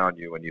spy on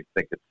you when you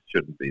think it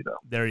shouldn't be, though.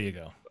 There you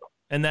go.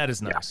 And that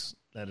is nice.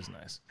 Yeah. That is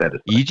nice.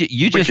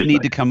 You just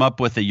need to come up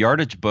with a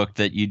yardage book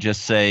that you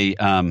just say,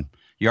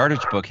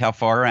 yardage book, how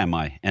far am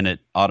I? And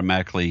it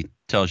automatically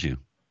tells you.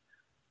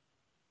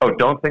 Oh,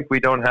 don't think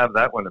we don't have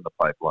that one in the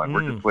pipeline.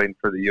 We're just waiting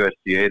for the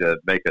USGA to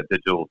make a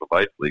digital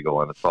device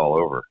legal, and it's all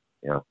over.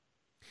 Yeah.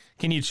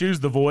 Can you choose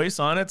the voice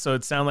on it so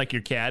it sounds like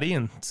your caddy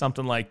and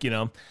something like,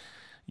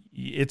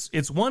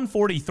 it's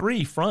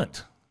 143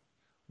 front,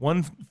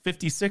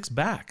 156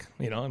 back.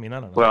 I don't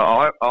know.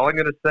 Well, all I'm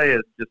going to say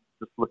is just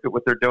Just look at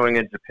what they're doing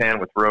in Japan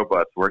with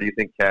robots. Where do you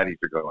think caddies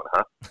are going,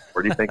 huh?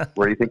 Where do you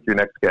think your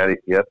next caddy?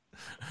 Yep.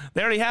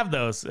 They already have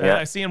those. Yeah.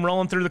 I see them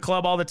rolling through the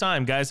club all the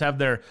time. Guys have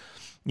their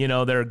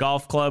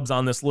golf clubs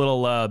on this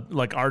little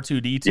like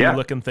R2D2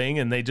 looking thing,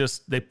 and they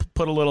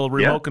put a little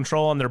remote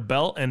control on their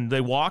belt, and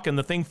they walk, and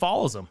the thing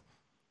follows them.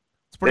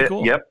 It's pretty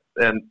cool. Yep.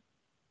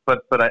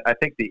 But I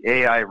think the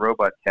AI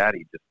robot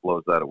caddy just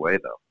blows that away,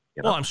 though.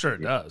 You know? Well, I'm sure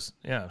it does.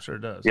 Yeah, I'm sure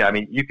it does. Yeah, I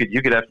mean, you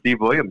could have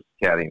Steve Williams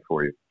caddying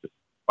for you. Just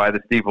buy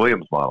the Steve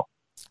Williams model.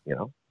 You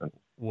know.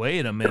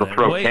 Wait a minute.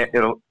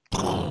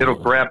 It'll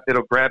grab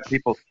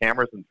people's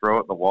cameras and throw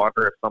it in the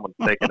water if someone's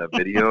taking a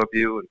video of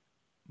you.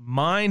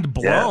 Mind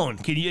blown.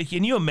 Yeah.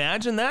 Can you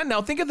imagine that?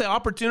 Now think of the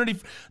opportunity,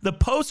 the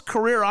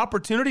post-career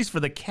opportunities for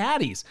the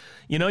caddies.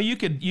 You know,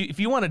 if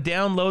you want to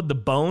download the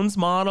Bones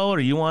model, or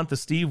you want the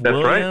Steve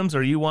Williams,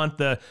 or you want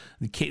the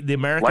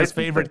America's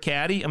favorite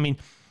caddy. I mean,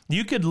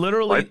 you could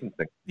literally,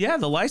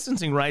 the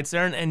licensing rights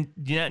there, and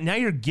now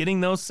you're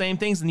getting those same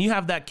things, and you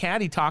have that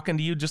caddy talking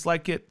to you just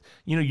like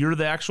you're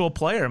the actual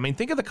player. I mean,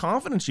 think of the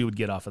confidence you would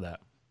get off of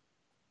that.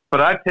 But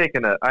I've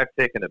taken a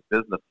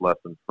business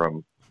lesson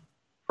from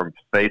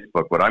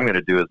Facebook. What I'm going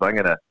to do is I'm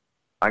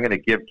going to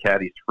give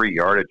caddies free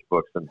yardage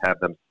books and have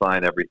them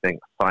sign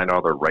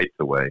all their rights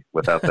away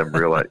without them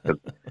realizing, because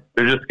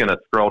they're just going to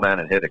scroll down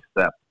and hit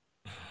accept.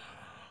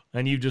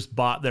 And you just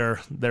bought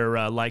their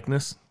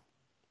likeness.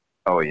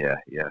 Oh yeah,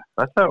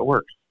 that's how it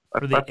works.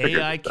 For the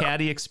AI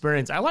caddy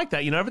experience, I like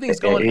that. You know, everything's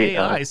going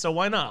AI, so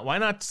why not? Why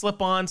not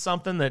slip on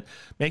something that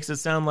makes it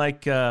sound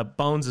like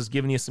Bones is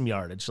giving you some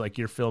yardage, like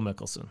you're Phil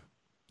Mickelson?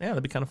 Yeah,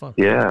 that'd be kind of fun.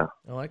 Yeah,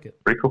 I like it.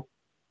 Pretty cool.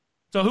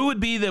 So who would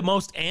be the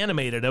most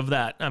animated of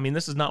that? I mean,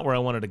 this is not where I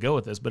wanted to go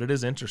with this, but it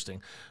is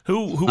interesting.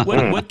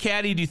 What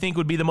caddy do you think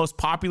would be the most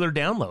popular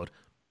download?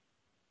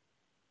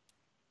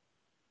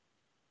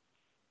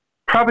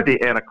 Probably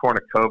the Anna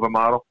Kournikova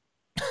model.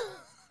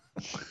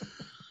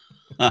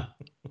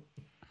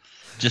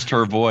 Just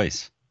her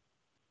voice.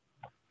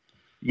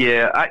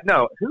 Yeah,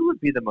 who would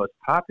be the most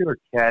popular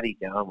caddy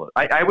download?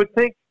 I would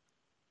think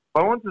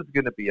Bones is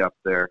going to be up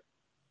there.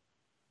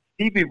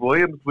 Stevie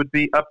Williams would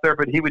be up there,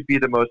 but he would be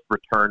the most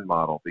return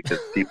model because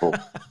people,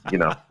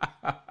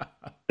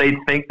 they'd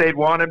think they'd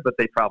want him, but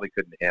they probably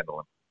couldn't handle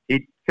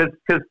him.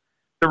 Because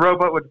the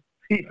robot would,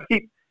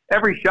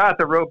 every shot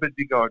the robot would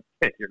be going,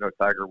 hey, you're no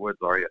Tiger Woods,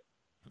 are you?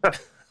 So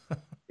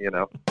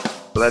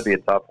that'd be a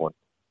tough one.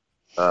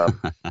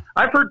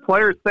 I've heard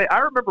players say, I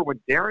remember when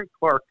Darren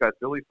Clark got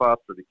Billy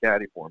Foster to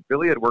caddy for him.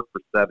 Billy had worked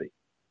for Seve,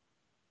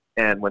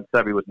 and when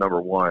Seve was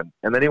number one,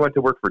 and then he went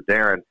to work for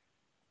Darren.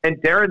 And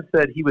Darren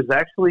said he was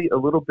actually a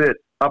little bit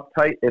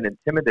uptight and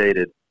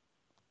intimidated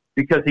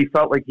because he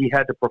felt like he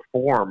had to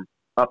perform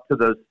up to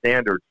those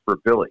standards for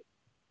Billy.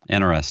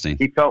 Interesting.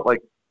 He felt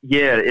like,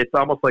 it's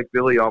almost like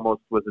Billy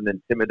almost was an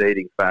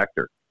intimidating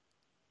factor.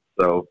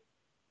 So,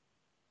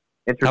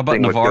 interesting. How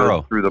about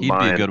Navarro? Through the He'd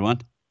mind. be a good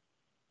one.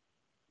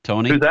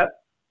 Tony? Who's that?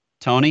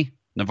 Tony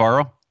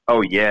Navarro?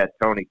 Oh, yeah.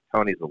 Tony's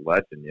a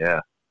legend,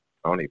 yeah.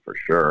 Tony for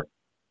sure.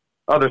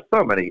 Oh, there's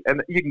so many.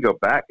 And you can go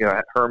back.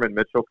 Herman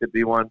Mitchell could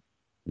be one.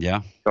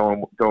 Yeah.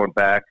 Going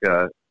back,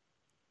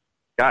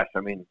 gosh, I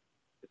mean,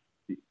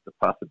 the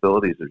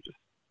possibilities are just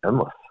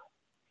endless.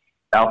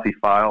 Alfie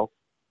Files.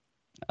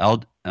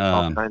 All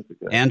kinds of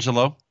good.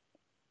 Angelo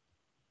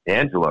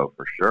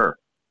for sure.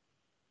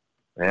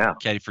 Yeah.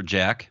 Caddy for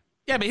Jack.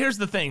 Yeah, but here's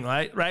the thing,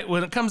 right?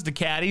 When it comes to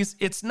caddies,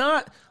 it's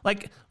not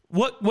like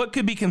what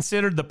could be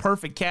considered the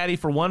perfect caddy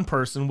for one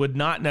person would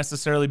not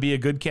necessarily be a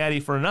good caddy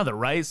for another,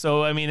 right?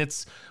 So, I mean,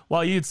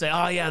 you'd say,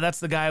 oh, yeah, that's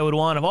the guy I would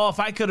want. If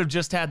I could have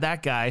just had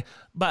that guy.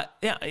 But,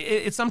 yeah,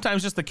 it's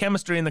sometimes just the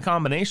chemistry and the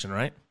combination,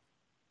 right?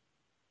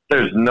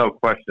 There's no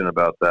question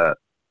about that.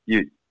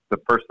 The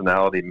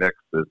personality mix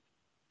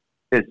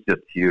is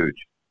just huge.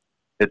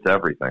 It's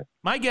everything.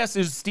 My guess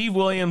is Steve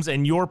Williams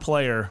and your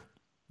player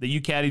that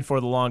you caddied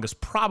for the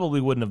longest probably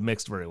wouldn't have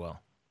mixed very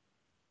well.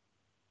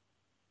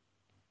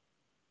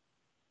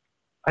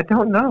 I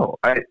don't know.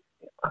 I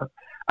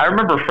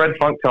remember Fred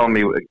Funk telling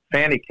me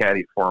Fanny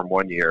caddied for him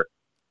one year,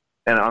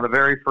 and on the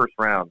very first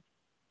round,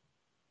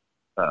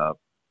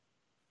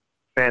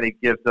 Fanny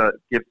gives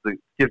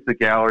the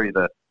gallery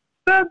the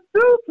 "stand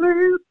still,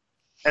 please,"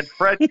 and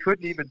Fred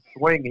couldn't even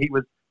swing. He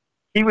was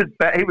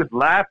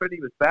laughing.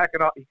 He was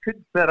backing off. He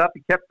couldn't set up.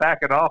 He kept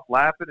backing off,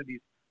 laughing, and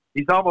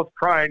he's almost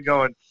crying,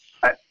 going,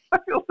 I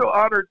feel so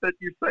honored that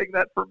you're saying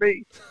that for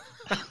me.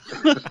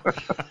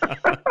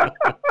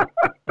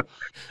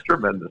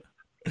 Tremendous.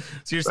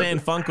 So you're saying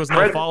Funk was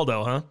no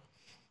Faldo, huh?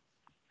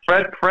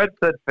 Fred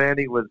said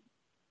Fanny was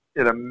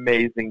an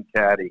amazing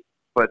caddy,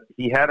 but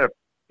he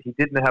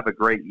didn't have a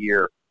great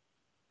year,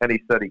 and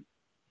he said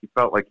he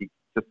felt like he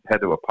just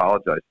had to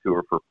apologize to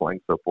her for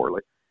playing so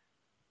poorly.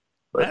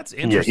 But, that's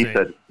interesting.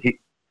 Yeah,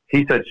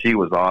 he said she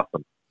was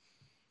awesome.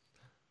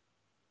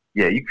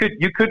 Yeah, you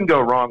couldn't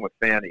go wrong with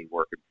Fanny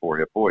working for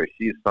you. Boy,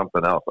 she's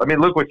something else. I mean,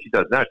 look what she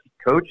does now. She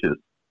coaches.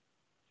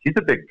 She's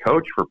a big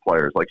coach for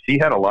players. Like, she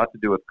had a lot to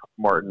do with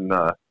Martin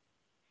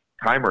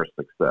Keimer's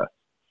success.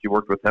 She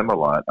worked with him a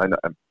lot.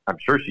 I'm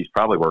sure she's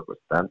probably worked with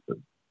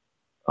Stenson.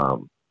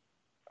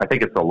 I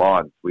think it's a law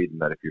in Sweden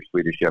that if you're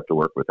Swedish, you have to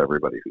work with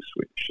everybody who's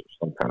Swedish. There's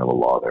some kind of a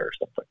law there or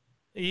something.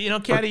 You know,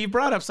 Caddie, you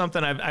brought up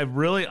something I've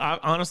really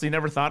honestly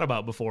never thought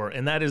about before,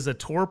 and that is a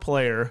tour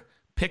player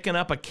picking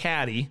up a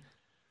caddy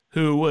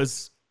who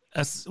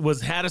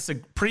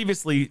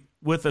previously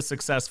with a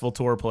successful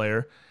tour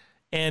player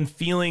and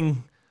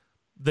feeling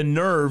the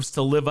nerves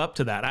to live up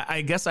to that.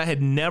 I guess I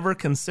had never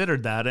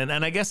considered that,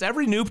 and I guess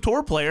every new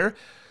tour player,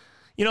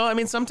 you know, I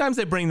mean, sometimes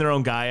they bring their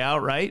own guy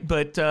out, right?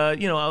 But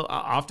you know,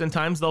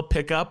 oftentimes they'll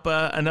pick up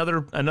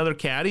another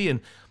caddy,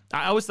 and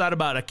I always thought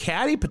about a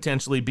caddy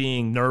potentially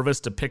being nervous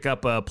to pick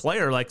up a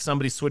player, like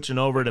somebody switching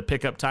over to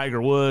pick up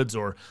Tiger Woods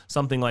or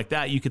something like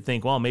that. You could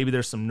think, well, maybe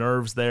there's some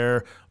nerves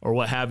there or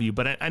what have you.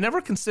 But I never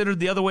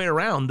considered the other way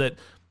around, that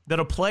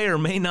a player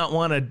may not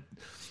want to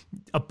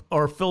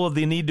or feel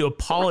the need to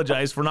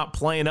apologize for not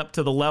playing up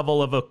to the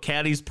level of a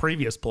caddy's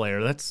previous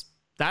player.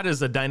 That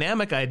is a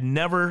dynamic I had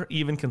never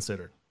even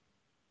considered.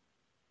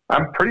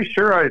 I'm pretty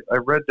sure I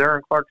read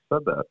Darren Clark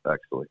said that,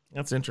 actually.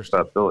 That's interesting.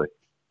 About Billy.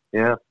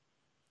 Yeah.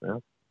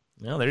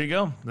 Well, there you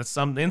go. That's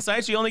some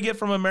insights you only get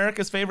from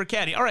America's favorite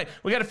caddy. All right,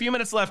 we got a few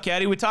minutes left,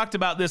 Caddie. We talked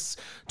about this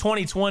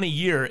 2020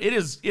 year. It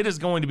is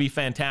going to be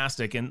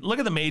fantastic. And look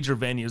at the major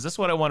venues. That's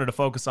what I wanted to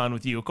focus on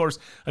with you. Of course,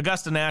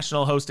 Augusta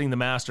National hosting the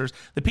Masters.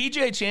 The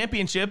PGA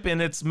Championship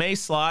in its May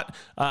slot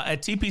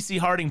at TPC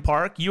Harding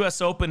Park.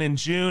 U.S. Open in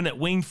June at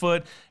Winged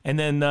Foot. And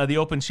then the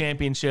Open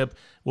Championship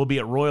will be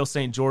at Royal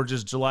St.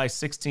 George's July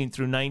 16th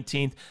through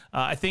 19th.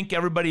 I think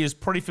everybody is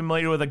pretty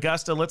familiar with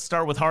Augusta. Let's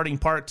start with Harding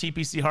Park,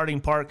 TPC Harding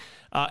Park.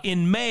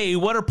 In May,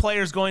 what are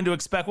players going to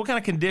expect? What kind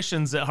of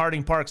conditions at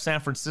Harding Park, San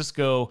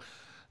Francisco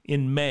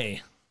in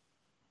May?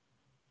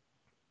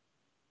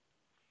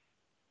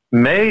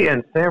 May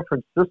in San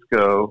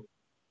Francisco,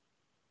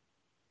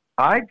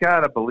 I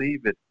got to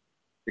believe it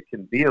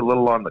can be a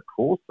little on the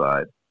cool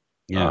side.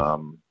 Yeah.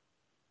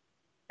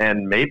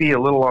 And maybe a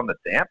little on the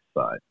damp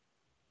side,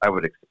 I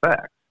would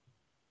expect.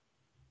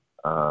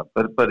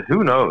 But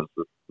who knows?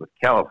 With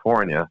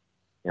California,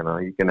 you know,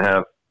 you can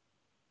have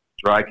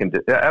dry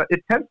conditions.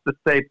 It tends to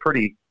stay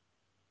pretty.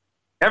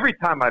 Every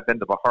time I've been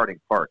to the Harding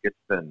Park, it's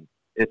been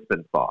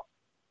soft,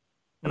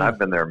 and I've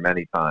been there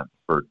many times.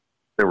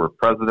 There were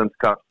President's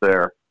Cups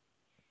there,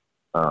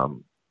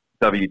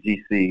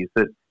 WGCs.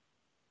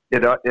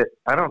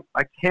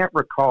 I can't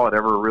recall it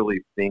ever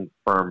really being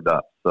firmed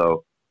up.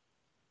 So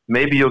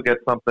maybe you'll get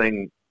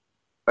something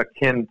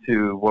akin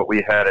to what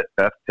we had at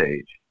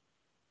Bethpage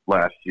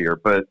last year,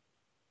 but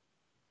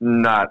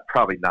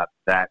probably not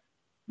that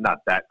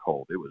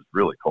cold. It was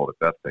really cold at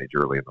Bethpage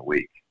early in the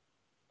week.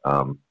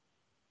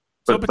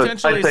 So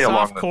potentially a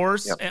soft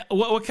course. Yeah.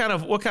 What kind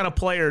of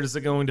players is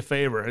it going to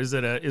favor? Is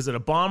it a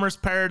bomber's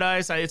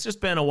paradise? It's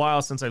just been a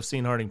while since I've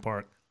seen Harding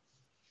Park.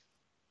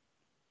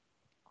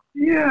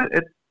 Yeah,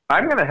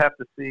 I'm going to have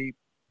to see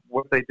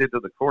what they did to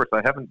the course.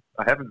 I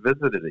haven't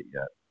visited it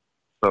yet,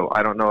 so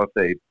I don't know if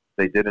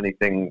they did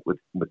anything with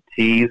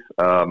tees.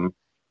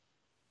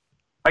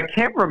 I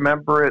can't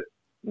remember it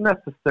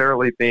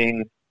necessarily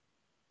being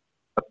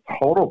a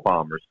total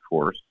bomber's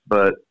course,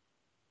 but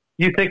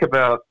you think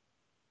about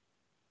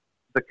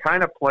the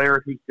kind of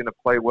player who's going to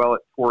play well at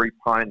Torrey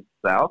Pines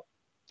South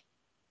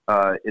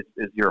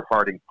is your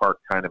Harding Park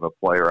kind of a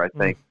player, I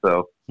think.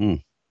 So,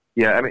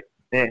 yeah, I mean,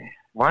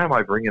 why am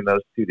I bringing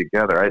those two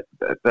together?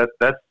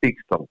 That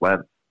speaks to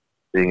length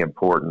being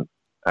important,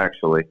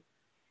 actually.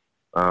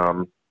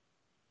 But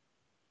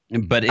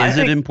is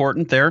it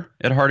important there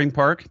at Harding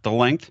Park, the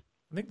length?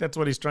 I think that's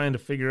what he's trying to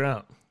figure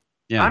out.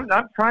 Yeah,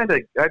 I'm trying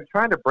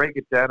to break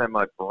it down in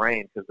my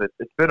brain because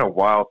it's been a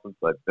while since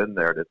I've been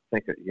there to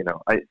think of, you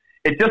know,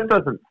 it just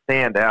doesn't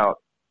stand out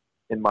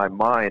in my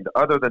mind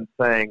other than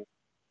saying,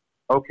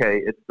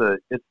 okay, it's the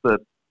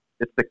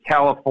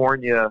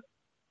California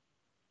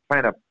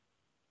kind of.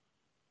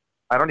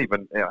 I don't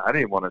even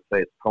want to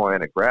say it's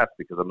Pro-Ana grass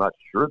because I'm not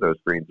sure those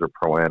greens are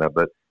Pro-Ana,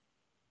 but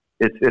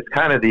it's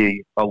kind of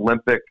the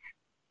Olympic,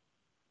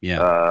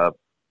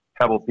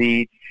 Pebble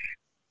Beach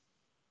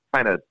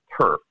kind of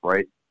turf,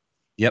 right?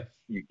 Yep.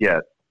 You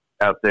get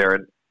out there,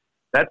 and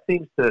that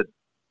seems to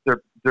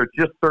they're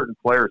just certain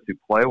players who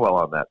play well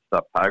on that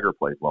stuff. Tiger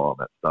plays well on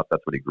that stuff.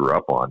 That's what he grew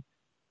up on.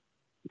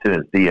 It's in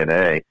his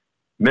DNA.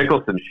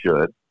 Mickelson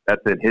should.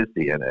 That's in his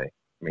DNA. I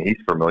mean, he's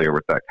familiar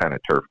with that kind of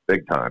turf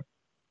big time.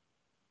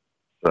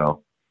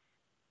 So,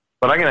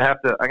 but I'm gonna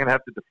have to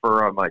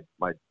defer on my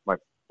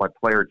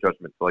player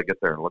judgment till I get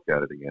there and look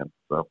at it again.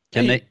 So,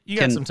 you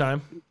got some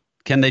time.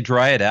 Can they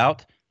dry it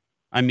out?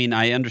 I mean,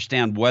 I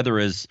understand weather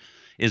is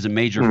a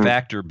major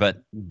factor,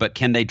 but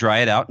can they dry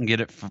it out and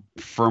get it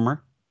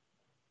firmer?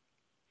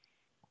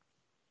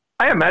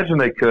 I imagine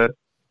they could.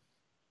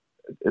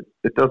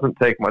 It doesn't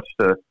take much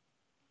to.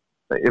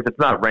 If it's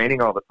not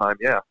raining all the time,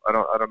 yeah, I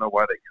don't know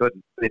why they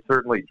couldn't. They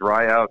certainly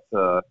dry out.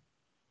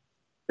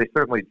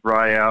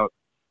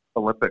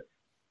 Olympic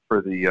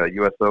for the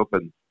U.S.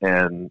 Open,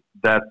 and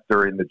that's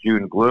during the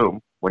June gloom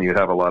when you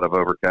have a lot of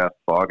overcast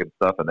fog and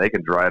stuff, and they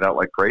can dry it out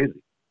like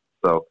crazy.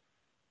 So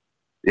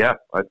yeah,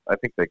 I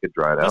think they could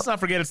dry it out. Let's not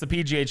forget it's the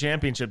PGA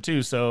Championship,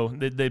 too, so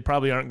they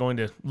probably aren't going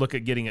to look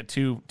at getting it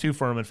too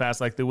firm and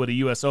fast like they would a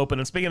U.S. Open.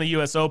 And speaking of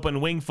U.S.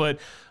 Open, Winged Foot,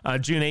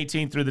 June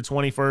 18th through the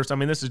 21st. I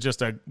mean, this is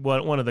just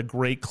one of the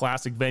great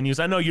classic venues.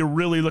 I know you're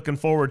really looking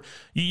forward.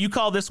 You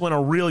call this one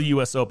a real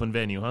U.S. Open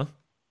venue, huh?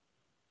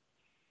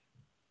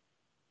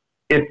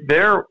 If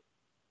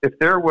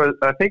there was,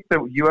 I think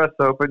the U.S.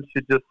 Open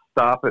should just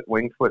stop at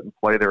Winged Foot and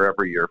play there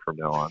every year from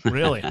now on.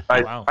 Really?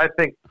 Wow. I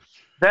think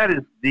that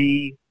is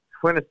the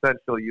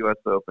quintessential U.S.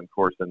 Open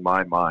course in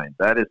my mind.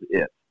 That is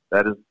it.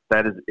 That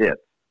is it.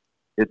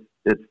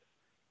 It's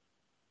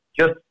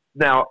just,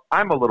 now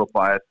I'm a little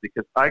biased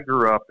because I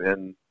grew up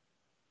in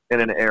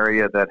an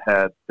area that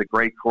had, the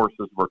great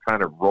courses were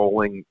kind of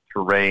rolling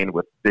terrain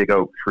with big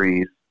oak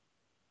trees,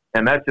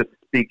 and that just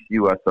speaks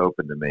U.S.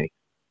 Open to me.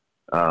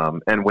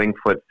 And Winged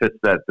Foot fits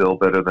that bill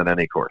better than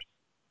any course.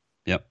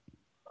 Yep.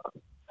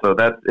 So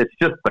it's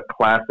just the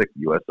classic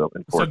U.S.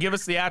 Open course. So give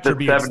us the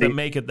attributes that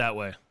make it that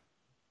way.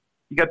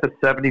 You got the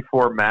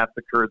 74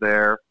 Massacre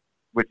there,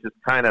 which is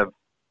kind of,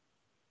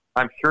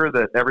 I'm sure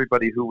that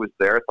everybody who was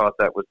there thought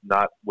that was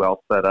not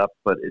well set up,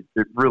 but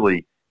it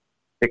really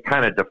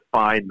kind of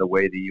defined the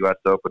way the U.S.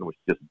 Open was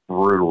just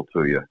brutal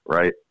to you,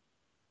 right?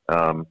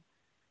 So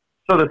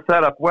the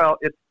setup, well,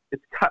 it's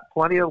got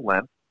plenty of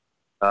length.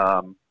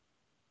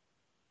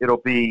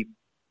 It'll be,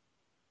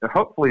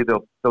 hopefully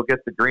they'll get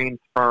the greens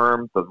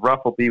firm. The rough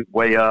will be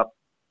way up.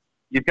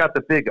 You've got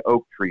the big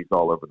oak trees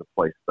all over the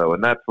place, though,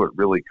 and that's what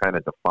really kind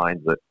of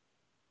defines it.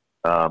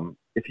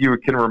 If you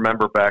can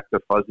remember back to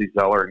Fuzzy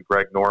Zeller and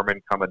Greg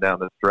Norman coming down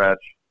the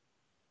stretch,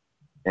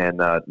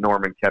 and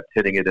Norman kept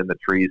hitting it in the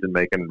trees and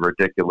making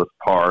ridiculous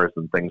pars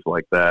and things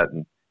like that.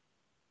 And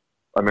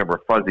I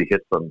remember Fuzzy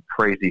hit some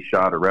crazy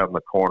shot around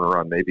the corner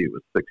on maybe it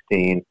was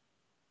 16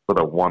 with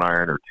a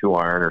 1-iron or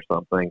 2-iron or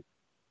something.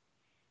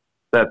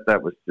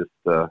 That was just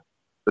the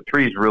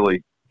trees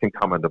really can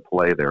come into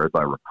play there, as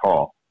I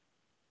recall.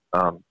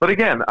 But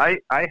again, I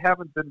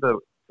haven't been to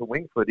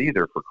Winged Foot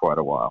either for quite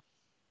a while.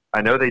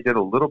 I know they did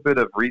a little bit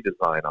of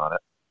redesign on it.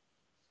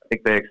 I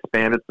think they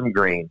expanded some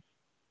greens.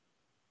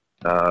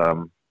 Did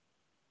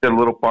a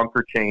little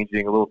bunker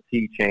changing, a little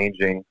tee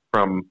changing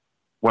from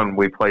when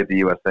we played the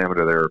U.S.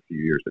 Amateur there a few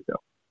years ago.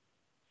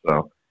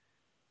 So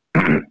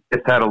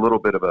it's had a little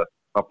bit of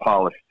a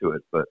polish to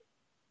it, but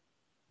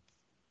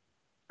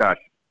gosh,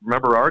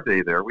 remember our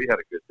day there? We had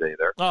a good day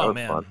there. Oh,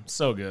 man, fun.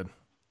 So good.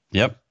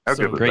 Yep. How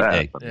good was great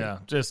that? Day. Yeah,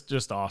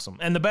 just awesome.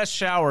 And the best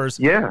showers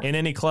in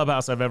any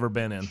clubhouse I've ever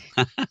been in.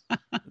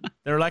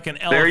 They're like an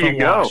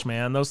elephant wash,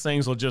 man. Those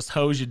things will just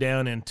hose you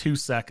down in 2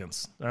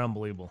 seconds. They're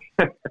unbelievable.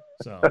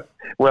 So,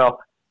 well,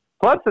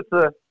 plus it's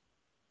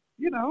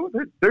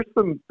there's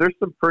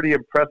some pretty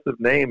impressive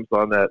names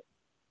on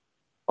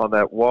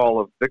that wall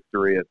of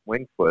victory at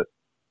Winged Foot,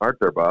 aren't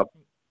there, Bob?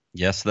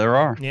 Yes, there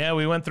are. Yeah,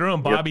 we went through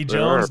them. Bobby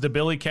Jones to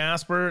Billy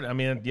Casper. I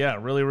mean, yeah,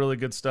 really, really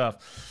good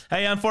stuff.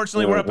 Hey,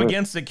 unfortunately, we're up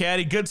against it,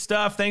 Caddie. Good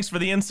stuff. Thanks for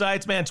the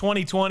insights, man.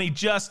 2020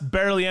 just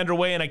barely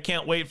underway, and I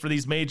can't wait for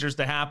these majors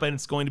to happen.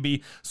 It's going to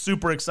be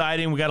super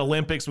exciting. We got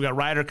Olympics. We got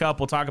Ryder Cup.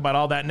 We'll talk about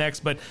all that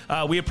next. But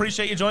we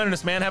appreciate you joining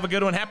us, man. Have a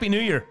good one. Happy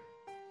New Year.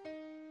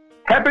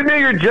 Happy New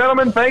Year,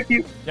 gentlemen. Thank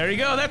you. There you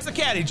go. That's the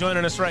Caddie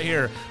joining us right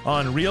here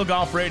on Real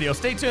Golf Radio.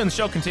 Stay tuned. The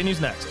show continues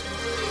next.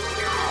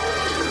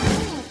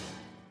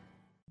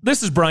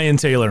 This is Brian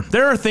Taylor.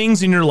 There are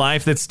things in your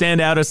life that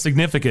stand out as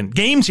significant,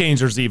 game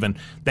changers even.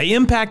 They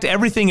impact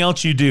everything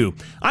else you do.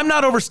 I'm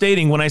not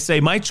overstating when I say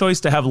my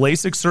choice to have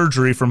LASIK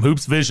surgery from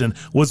Hoops Vision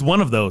was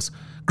one of those.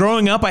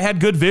 Growing up, I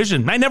had good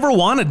vision. I never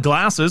wanted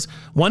glasses.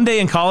 One day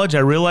in college, I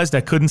realized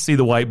I couldn't see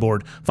the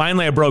whiteboard.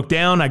 Finally, I broke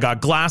down. I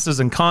got glasses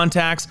and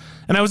contacts,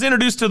 and I was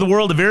introduced to the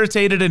world of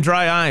irritated and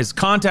dry eyes,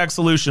 contact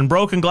solution,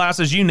 broken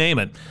glasses, you name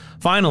it.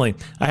 Finally,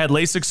 I had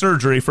LASIK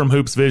surgery from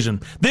Hoops Vision.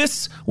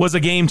 This was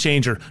a game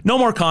changer. No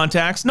more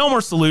contacts, no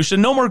more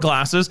solution, no more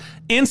glasses.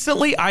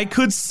 Instantly, I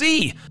could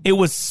see. It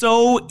was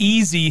so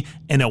easy,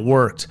 and it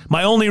worked.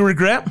 My only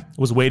regret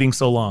was waiting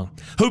so long.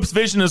 Hoops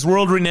Vision is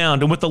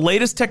world-renowned, and with the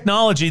latest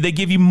technology, they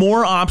give you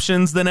more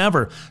options than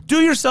ever. Do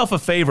yourself a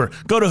favor.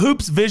 Go to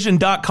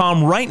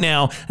hoopsvision.com right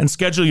now and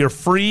schedule your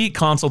free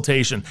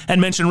consultation.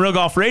 And mention Real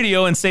Golf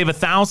Radio and save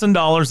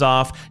 $1,000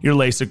 off your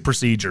LASIK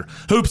procedure.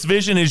 Hoops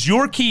Vision is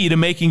your key to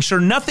making sure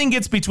nothing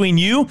gets between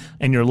you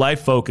and your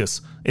life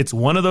focus. It's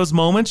one of those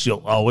moments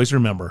you'll always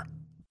remember.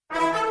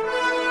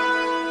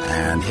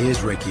 And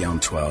here's Ricky on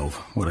 12.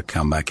 What a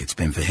comeback it's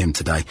been for him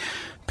today.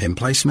 Pin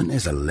placement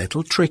is a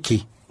little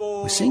tricky.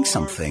 We're seeing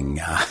something.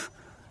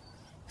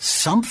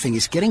 Something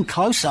is getting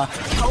closer.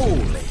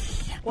 Holy.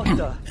 What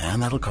the?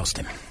 And that'll cost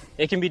him.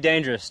 It can be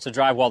dangerous to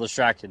drive while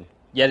distracted.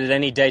 Yet at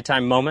any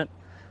daytime moment,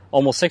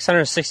 almost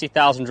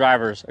 660,000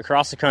 drivers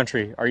across the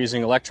country are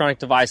using electronic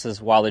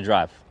devices while they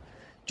drive.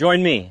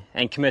 Join me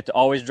and commit to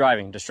always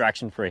driving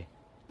distraction-free.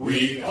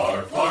 We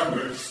are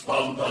farmers.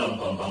 Bum, bum,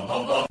 bum, bum,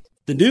 bum, bum.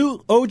 The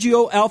new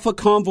OGIO Alpha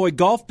Convoy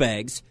golf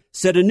bags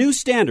set a new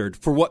standard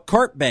for what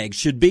cart bags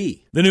should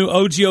be. The new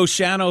OGIO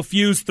Shano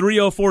Fuse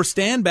 304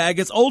 stand bag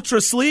is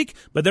ultra sleek,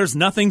 but there's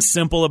nothing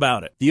simple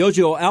about it. The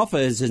OGIO Alpha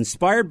is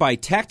inspired by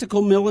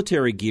tactical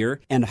military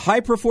gear and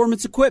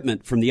high-performance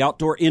equipment from the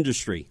outdoor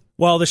industry.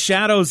 While the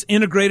Shadow's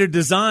integrated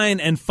design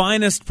and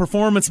finest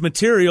performance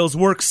materials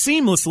work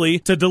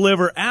seamlessly to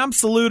deliver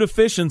absolute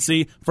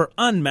efficiency for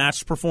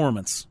unmatched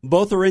performance.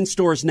 Both are in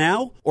stores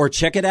now, or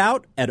check it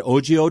out at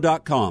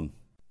ogio.com.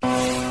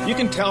 You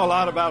can tell a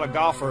lot about a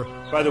golfer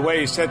by the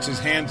way he sets his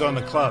hands on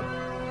the club.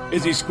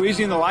 Is he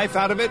squeezing the life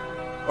out of it,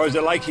 or is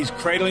it like he's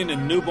cradling a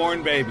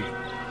newborn baby?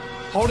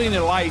 Holding it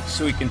light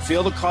so he can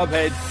feel the club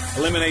head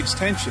eliminates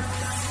tension,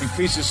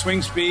 increases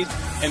swing speed,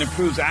 and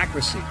improves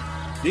accuracy.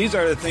 These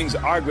are the things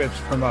our grips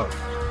promote.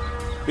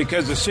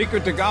 Because the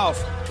secret to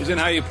golf isn't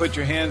how you put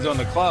your hands on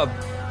the club,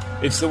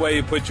 it's the way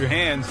you put your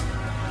hands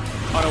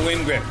on a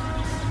Win grip.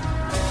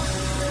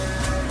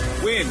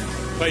 Win,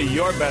 play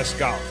your best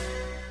golf.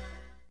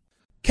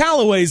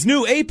 Callaway's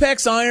new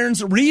Apex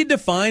irons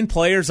redefine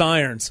players'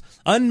 irons.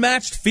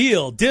 Unmatched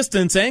feel,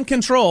 distance, and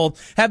control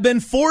have been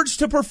forged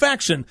to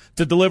perfection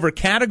to deliver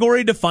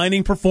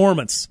category-defining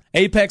performance.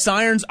 Apex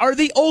irons are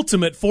the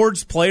ultimate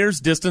forged player's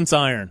distance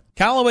iron.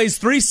 Callaway's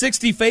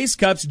 360 face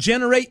cups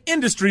generate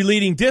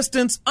industry-leading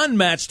distance,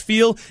 unmatched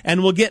feel,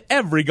 and will get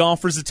every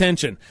golfer's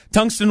attention.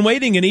 Tungsten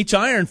weighting in each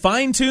iron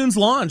fine-tunes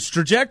launch,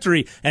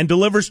 trajectory, and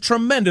delivers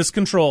tremendous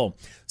control.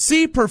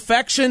 See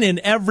perfection in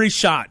every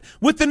shot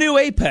with the new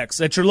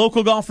Apex at your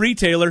local golf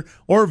retailer,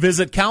 or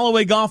visit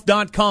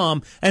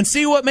CallawayGolf.com and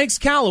see what makes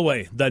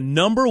Callaway the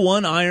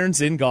 #1 irons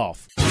in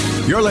golf.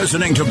 You're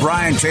listening to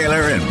Brian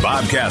Taylor and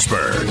Bob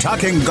Casper,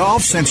 talking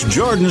golf since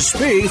Jordan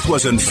Spieth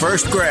was in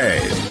first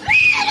grade.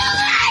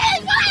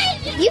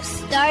 You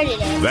started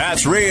it.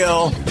 That's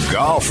Real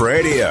Golf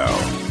Radio.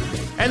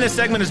 And this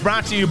segment is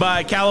brought to you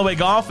by Callaway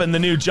Golf and the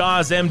new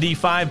Jaws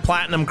MD5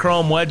 Platinum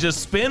Chrome wedges.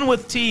 Spin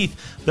with teeth,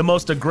 the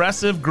most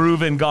aggressive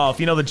groove in golf.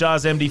 You know, the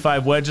Jaws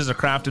MD5 wedges are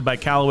crafted by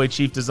Callaway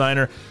chief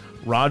designer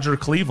Roger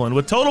Cleveland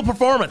with total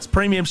performance,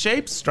 premium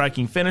shapes,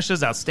 striking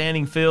finishes,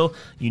 outstanding feel,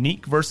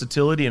 unique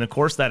versatility, and of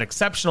course that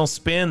exceptional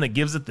spin that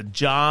gives it the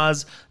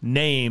Jaws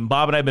name.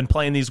 Bob and I have been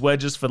playing these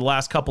wedges for the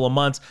last couple of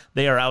months.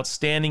 They are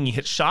outstanding. You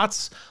hit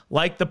shots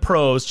like the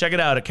pros. Check it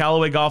out at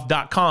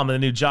CallawayGolf.com and the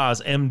new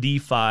Jaws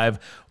MD5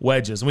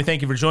 wedges. And we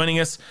thank you for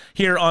joining us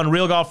here on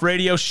Real Golf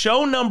Radio,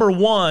 show number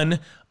 1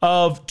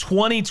 of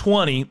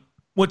 2020.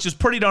 Which is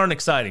pretty darn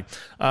exciting.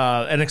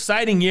 An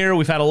exciting year.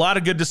 We've had a lot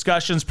of good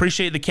discussions.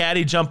 Appreciate the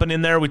Caddie jumping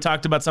in there. We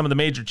talked about some of the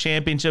major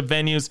championship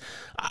venues.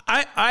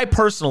 I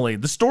personally,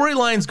 the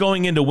storylines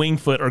going into Winged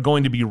Foot are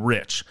going to be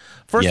rich.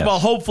 First of all,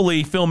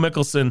 hopefully Phil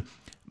Mickelson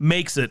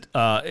makes it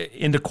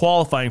into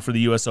qualifying for the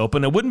U.S.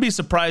 Open. I wouldn't be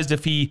surprised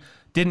if he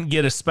didn't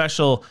get a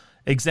special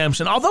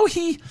exemption. Although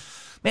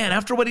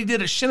after what he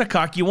did at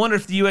Shinnecock, you wonder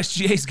if the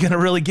USGA is going to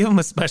really give him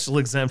a special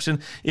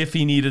exemption if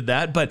he needed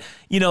that. But,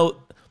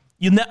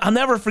 I'll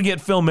never forget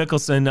Phil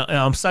Mickelson.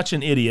 I'm such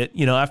an idiot,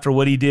 after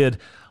what he did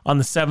on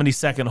the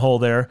 72nd hole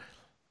there.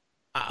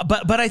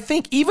 But I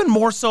think even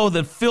more so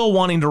than Phil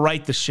wanting to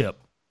right the ship.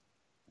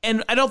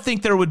 And I don't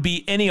think there would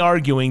be any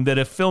arguing that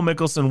if Phil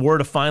Mickelson were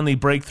to finally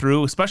break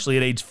through, especially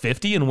at age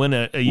 50, and win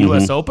a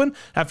U.S. Open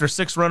after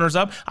 6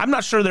 runners-up, I'm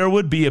not sure there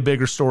would be a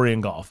bigger story in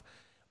golf.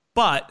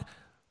 But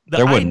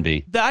there wouldn't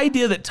be. The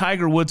idea that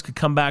Tiger Woods could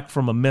come back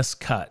from a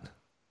missed cut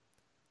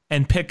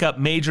and pick up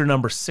major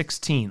number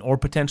 16 or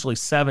potentially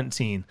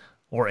 17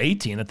 or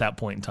 18 at that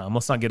point in time.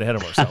 Let's not get ahead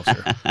of ourselves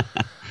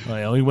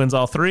here. He wins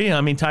all 3.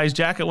 Ties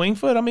Jack at Winged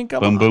Foot.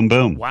 Come on. Boom,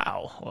 boom.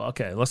 Wow. Well,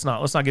 okay, let's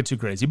not get too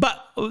crazy. But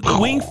the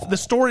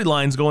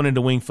storylines going into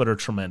Winged Foot are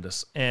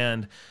tremendous.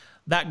 And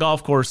that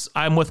golf course,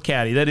 I'm with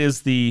Caddie. That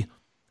is the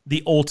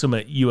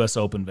ultimate U.S.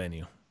 Open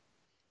venue.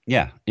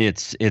 Yeah,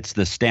 it's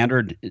the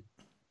standard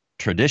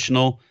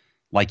traditional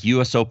like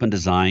U.S. Open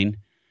design,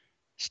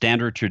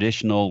 standard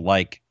traditional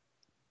like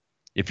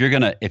if you're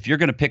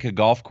gonna pick a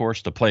golf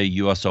course to play a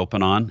U.S.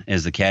 Open on,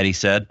 as the Caddie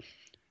said,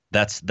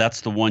 that's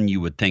the one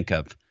you would think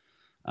of.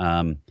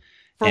 And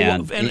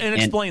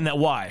explain that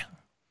why.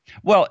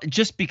 Well,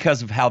 just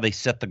because of how they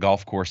set the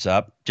golf course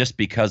up, just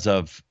because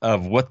of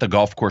what the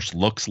golf course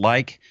looks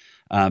like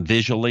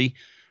visually.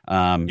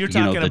 You're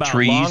talking about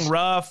trees, long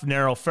rough,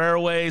 narrow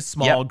fairways,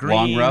 small greens,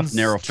 long rough,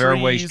 narrow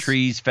fairways,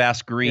 trees,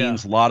 fast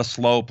greens, a lot of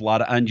slope, a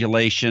lot of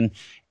undulation,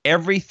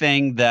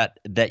 everything that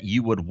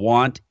you would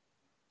want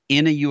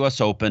in a U.S.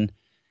 Open,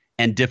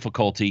 and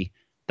difficulty,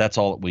 that's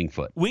all at Winged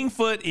Foot. Winged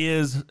Foot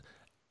is,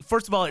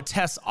 first of all, it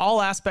tests all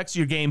aspects of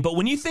your game, but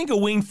when you think of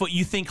Winged Foot,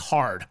 you think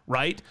hard,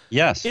 right?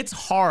 Yes. It's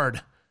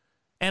hard.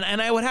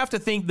 And I would have to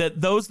think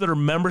that those that are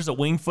members at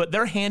Winged Foot,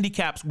 their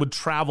handicaps would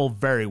travel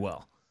very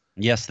well.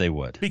 Yes, they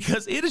would.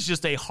 Because it is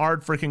just a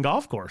hard freaking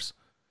golf course.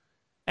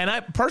 And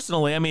I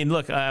personally,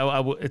 look,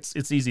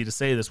 it's easy to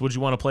say this. Would you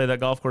want to play that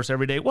golf course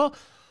every day? Well,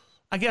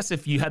 I guess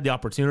if you had the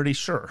opportunity,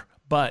 sure.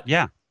 But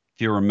yeah.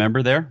 If you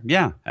remember there,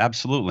 yeah,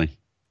 absolutely.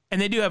 And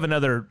they do have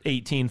another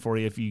 18 for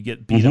you if you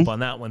get beat up on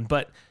that one.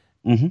 But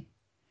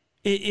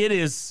It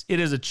is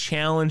a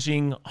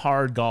challenging,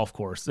 hard golf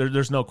course.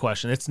 There's no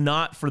question. It's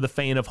not for the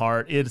faint of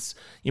heart.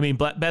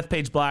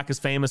 Bethpage Black is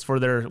famous for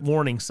their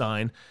warning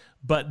sign,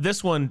 but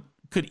this one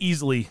could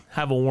easily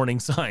have a warning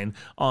sign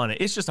on it.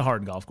 It's just a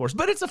hard golf course,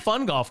 but it's a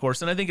fun golf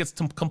course, and I think it's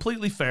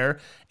completely fair.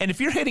 And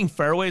if you're hitting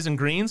fairways and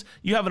greens,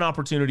 you have an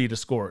opportunity to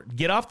score.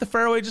 Get off the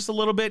fairway just a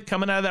little bit,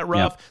 coming out of that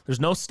rough. Yep.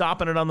 There's no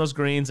stopping it on those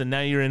greens, and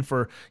now you're in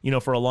for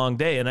a long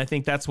day. And I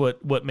think that's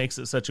what makes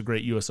it such a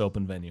great U.S.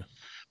 Open venue.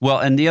 Well,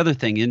 and the other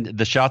thing,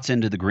 the shots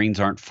into the greens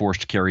aren't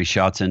forced carry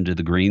shots into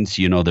the greens.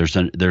 There's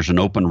an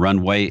open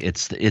runway.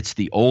 It's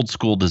the old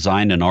school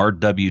design, an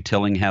R.W.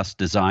 Tillinghast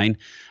design,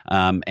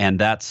 and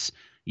that's.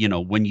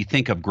 When you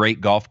think of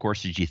great golf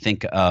courses, you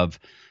think of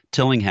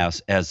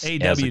Tillinghast as a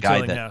guy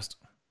Tillinghast.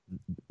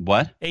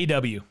 What?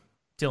 A.W.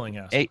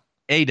 Tillinghast.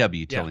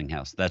 A.W.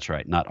 Tillinghast. That's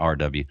right, not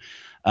R.W.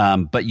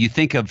 But you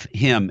think of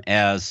him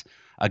as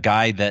a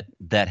guy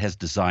that has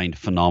designed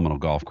phenomenal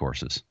golf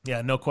courses.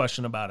 Yeah, no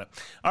question about it.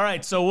 All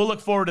right, so we'll look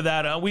forward to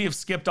that. We have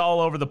skipped all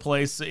over the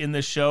place in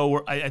this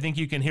show. I think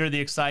you can hear the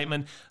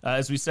excitement.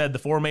 As we said, the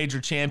 4 major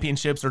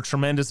championships are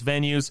tremendous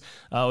venues,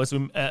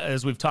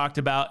 as we've talked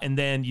about. And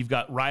then you've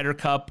got Ryder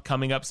Cup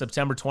coming up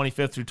September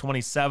 25th through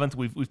 27th.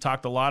 We've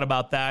talked a lot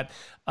about that.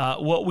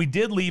 What we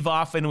did leave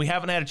off, and we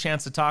haven't had a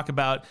chance to talk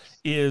about,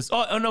 is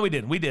no, we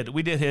did. We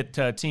did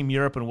hit Team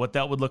Europe and what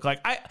that would look like.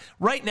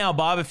 Right now,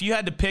 Bob, if you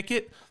had to pick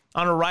it,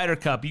 on a Ryder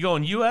Cup, you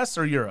going U.S.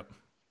 or Europe?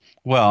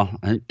 Well,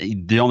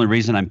 the only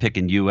reason I'm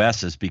picking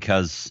U.S. is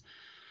because,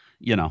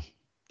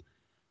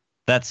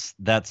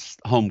 that's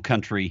home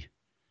country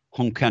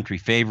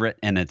favorite,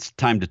 and it's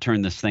time to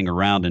turn this thing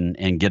around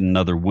and get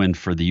another win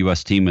for the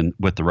U.S. team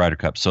with the Ryder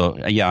Cup. So,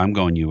 yeah, I'm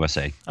going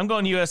USA. I'm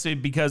going USA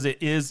because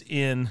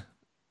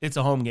it's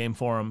a home game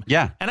for him.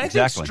 Yeah, and I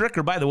exactly. think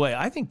Stricker, by the way,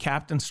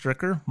 Captain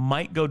Stricker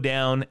might go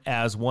down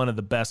as one of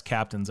the best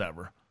captains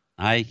ever.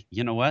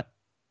 You know what?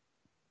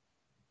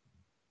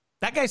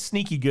 That guy's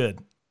sneaky good.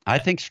 I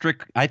think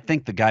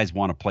the guys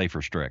want to play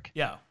for Strick.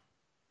 Yeah.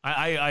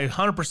 I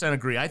 100%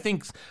 agree. I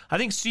think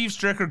Steve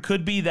Stricker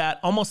could be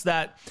almost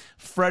that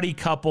Freddie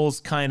Couples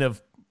kind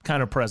of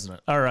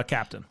president or a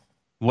captain.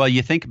 Well,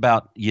 you think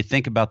about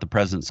the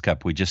President's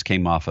Cup we just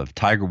came off of.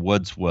 Tiger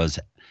Woods was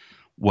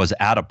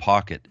out of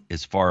pocket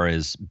as far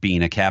as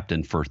being a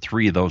captain for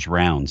 3 of those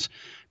rounds.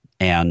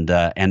 And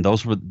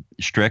those were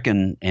Strick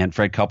and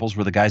Fred Couples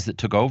were the guys that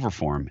took over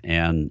for him.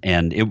 And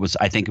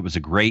I think it was a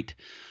great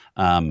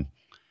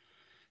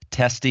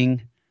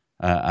testing,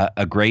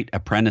 a great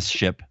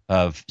apprenticeship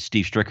of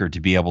Steve Stricker to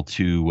be able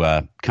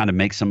to kind of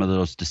make some of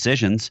those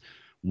decisions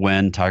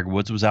when Tiger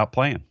Woods was out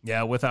playing.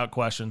 Yeah, without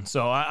question.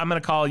 So I'm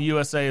going to call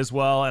USA as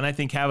well. And I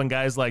think having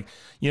guys like,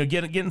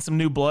 getting some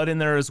new blood in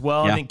there as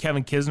well. Yeah. I think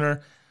Kevin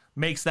Kisner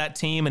makes that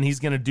team, and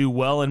he's going to do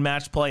well in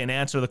match play and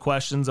answer the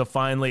questions of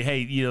finally,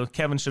 hey,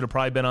 Kevin should have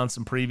probably been on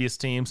some previous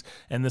teams,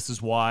 and this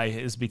is why,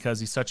 is because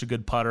he's such a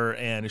good putter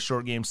and his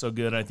short game's so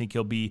good. I think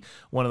he'll be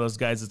one of those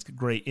guys that's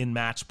great in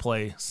match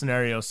play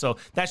scenarios. So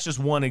that's just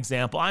one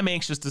example. I'm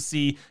anxious to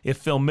see if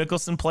Phil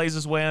Mickelson plays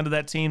his way onto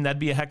that team. That'd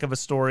be a heck of a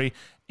story.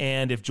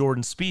 And if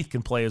Jordan Spieth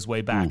can play his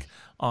way back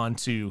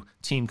onto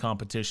team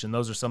competition.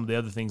 Those are some of the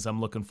other things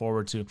I'm looking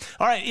forward to.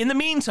 All right, in the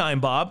meantime,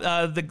 Bob,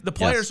 the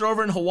players are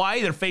over in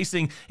Hawaii. They're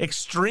facing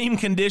extreme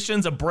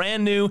conditions, a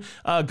brand new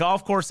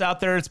golf course out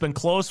there. It's been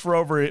closed for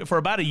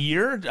about a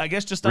year, I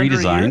guess just under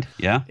a year.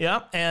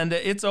 Yeah, and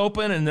it's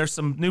open, and there's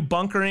some new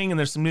bunkering, and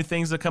there's some new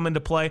things that come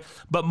into play.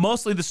 But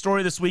mostly the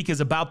story this week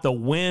is about the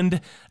wind,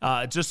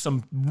 just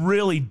some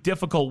really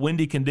difficult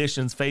windy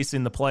conditions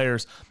facing the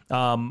players.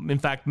 In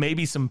fact,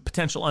 maybe some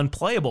potential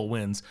unplayable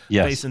winds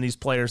facing these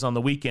players on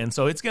the weekend.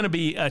 So it's going to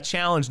be a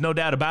challenge, no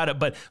doubt about it.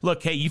 But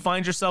look, hey, you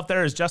find yourself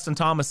there, as Justin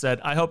Thomas said,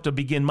 I hope to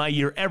begin my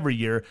year every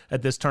year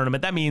at this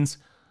tournament. That means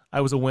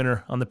I was a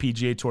winner on the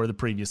PGA Tour the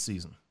previous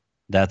season.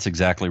 That's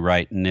exactly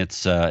right. And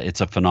it's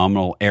a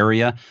phenomenal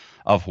area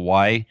of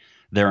Hawaii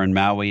there in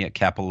Maui at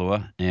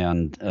Kapalua,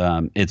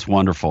 and it's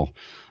wonderful.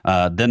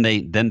 Then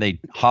they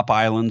hop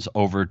islands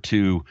over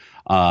to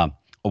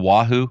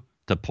Oahu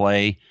to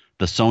play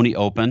the Sony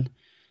Open.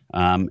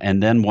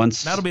 And then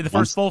that'll be the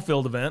first full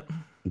field event.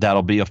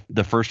 That'll be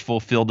the first full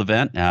field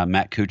event.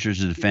 Matt Kuchar's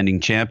the defending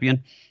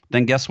champion.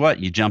 Then guess what?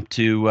 You jump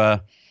to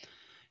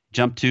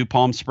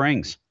Palm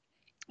Springs,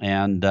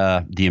 and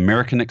the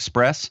American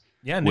Express.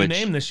 Yeah, new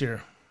name this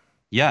year.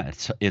 Yeah,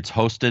 it's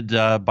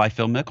hosted by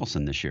Phil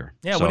Mickelson this year.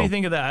 Yeah, what do you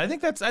think of that? I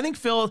think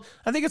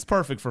it's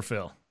perfect for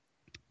Phil.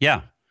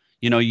 Yeah,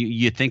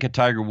 you think of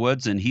Tiger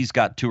Woods, and he's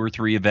got 2 or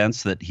 3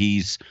 events that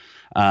he's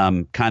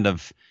kind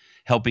of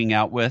helping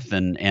out with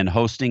and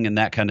hosting and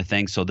that kind of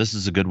thing. So this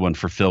is a good one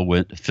for Phil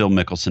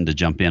Mickelson to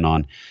jump in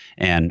on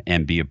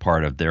and be a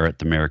part of there at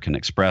the American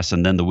Express.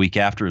 And then the week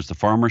after is the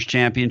Farmers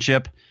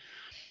Championship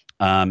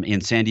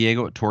in San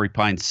Diego at Torrey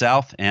Pines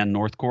South and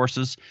North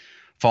courses,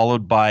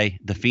 followed by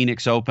the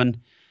Phoenix Open,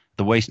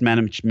 the Waste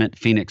Management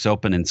Phoenix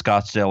Open in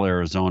Scottsdale,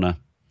 Arizona,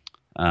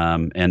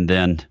 and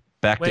then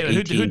back to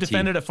AT&T. Who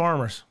defended at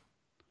Farmers?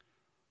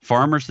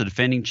 Farmers, the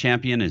defending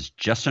champion is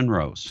Justin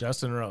Rose.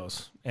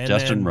 And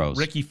Justin Rose.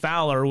 Ricky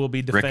Fowler will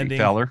be defending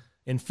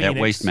in Phoenix.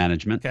 At Waste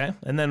Management. Okay,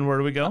 and then where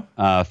do we go?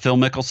 Phil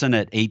Mickelson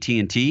at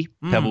AT&T,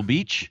 Pebble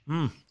Beach,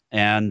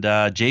 and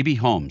JB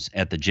Holmes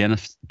at the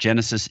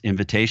Genesis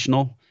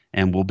Invitational,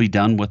 and we'll be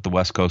done with the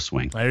West Coast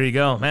Swing. There you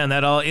go, man.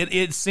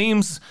 It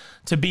seems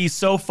to be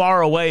so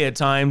far away at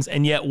times,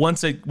 and yet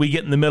once we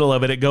get in the middle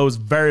of it, it goes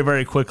very,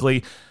 very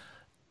quickly.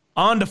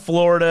 On to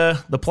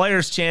Florida, the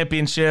Players'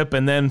 Championship,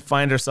 and then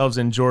find ourselves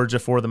in Georgia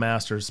for the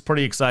Masters.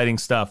 Pretty exciting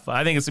stuff.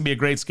 I think it's going to be a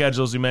great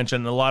schedule, as you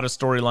mentioned, and a lot of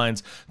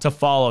storylines to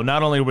follow.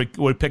 Not only are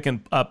we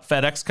picking up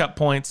FedEx Cup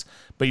points,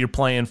 but you're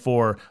playing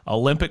for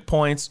Olympic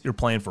points, you're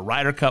playing for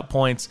Ryder Cup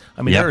points.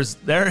 I mean,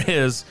 there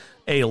is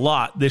a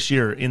lot this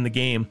year in the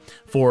game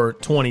for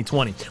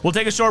 2020. We'll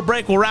take a short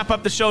break. We'll wrap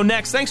up the show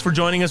next. Thanks for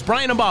joining us.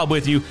 Brian and Bob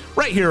with you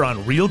right here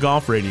on Real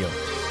Golf Radio.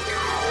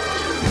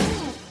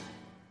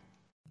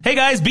 Hey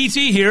guys,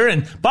 BT here,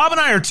 and Bob and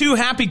I are two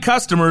happy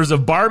customers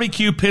of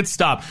Barbecue Pit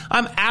Stop.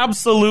 I'm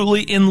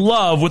absolutely in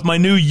love with my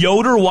new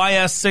Yoder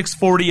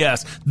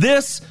YS640S.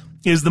 This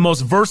is the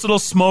most versatile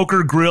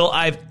smoker grill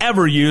I've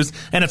ever used,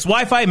 and its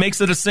Wi-Fi makes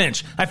it a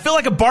cinch. I feel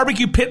like a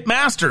barbecue pit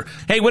master.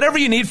 Hey, whatever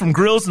you need from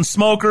grills and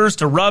smokers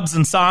to rubs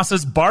and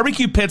sauces,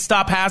 Barbecue Pit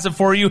Stop has it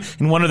for you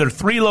in one of their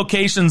 3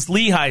 locations,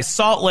 Lehigh,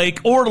 Salt Lake,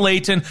 or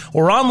Layton,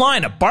 or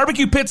online at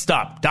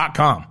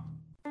barbecuepitstop.com.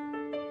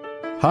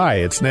 Hi,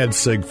 it's Ned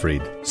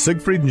Siegfried.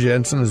 Siegfried &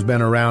 Jensen has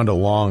been around a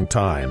long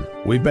time.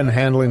 We've been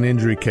handling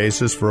injury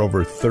cases for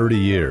over 30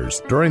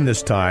 years. During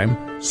this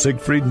time,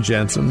 Siegfried &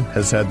 Jensen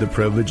has had the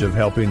privilege of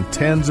helping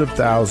tens of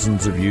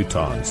thousands of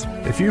Utahns.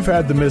 If you've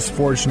had the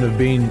misfortune of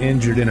being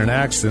injured in an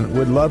accident,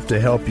 we'd love to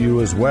help you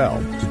as well.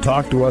 To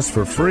talk to us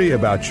for free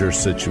about your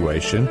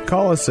situation,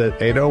 call us at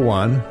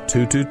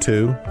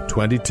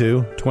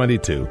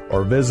 801-222-2222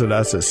 or visit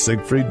us at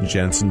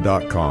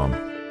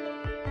siegfriedandjensen.com.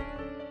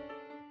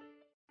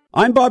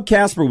 I'm Bob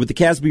Casper with the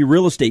Casper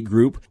Real Estate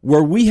Group,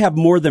 where we have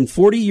more than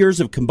 40 years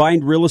of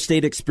combined real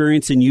estate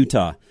experience in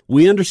Utah.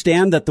 We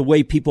understand that the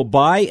way people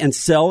buy and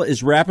sell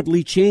is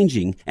rapidly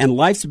changing, and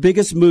life's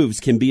biggest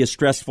moves can be a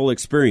stressful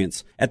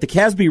experience. At the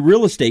Casper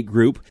Real Estate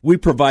Group, we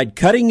provide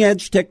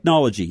cutting-edge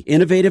technology,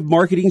 innovative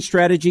marketing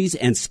strategies,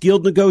 and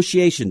skilled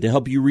negotiation to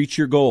help you reach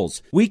your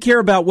goals. We care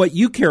about what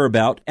you care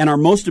about, and our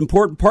most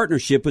important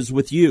partnership is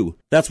with you.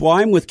 That's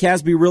why I'm with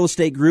Casper Real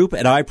Estate Group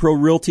at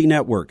iPro Realty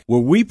Network, where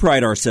we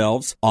pride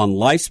ourselves on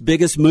life's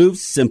biggest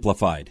moves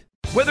simplified.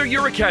 Whether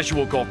you're a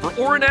casual golfer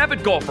or an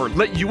avid golfer,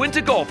 let You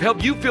Into Golf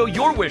help you fill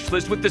your wish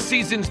list with the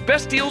season's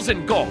best deals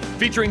in golf,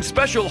 featuring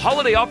special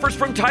holiday offers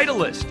from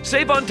Titleist.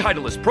 Save on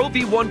Titleist Pro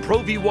V1, Pro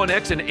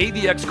V1X, and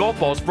AVX golf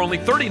balls for only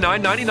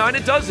 $39.99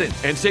 a dozen.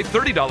 And save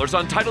 $30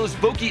 on Titleist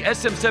Vokey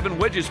SM7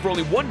 wedges for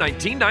only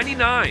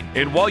 $119.99.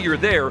 And while you're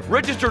there,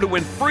 register to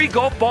win free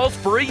golf balls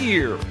for a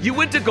year.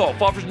 You Into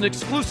Golf offers an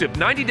exclusive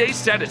 90-day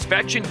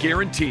satisfaction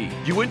guarantee.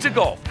 You Into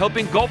Golf,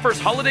 helping golfers'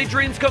 holiday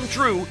dreams come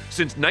true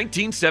since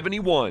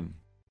 1971.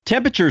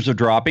 Temperatures are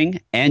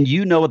dropping, and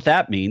you know what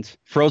that means.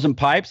 Frozen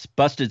pipes,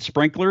 busted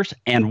sprinklers,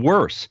 and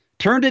worse.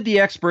 Turn to the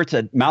experts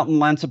at Mountain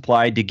Land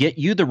Supply to get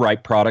you the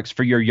right products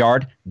for your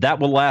yard that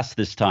will last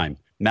this time.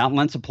 Mountain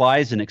Land Supply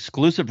is an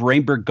exclusive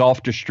Rainbird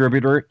golf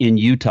distributor in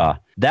Utah.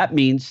 That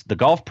means the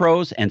golf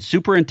pros and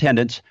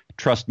superintendents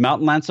trust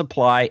Mountain Land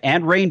Supply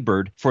and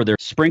Rainbird for their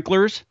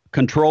sprinklers,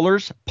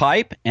 controllers,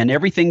 pipe, and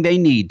everything they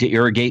need to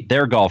irrigate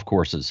their golf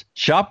courses.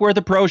 Shop where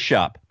the pros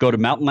shop. Go to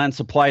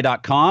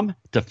mountainlandsupply.com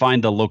to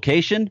find the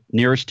location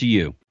nearest to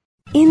you.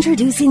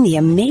 Introducing the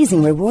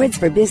Amazing Rewards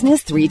for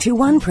Business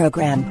 321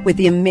 program. With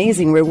the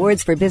Amazing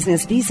Rewards for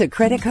Business Visa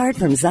credit card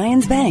from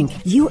Zions Bank,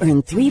 you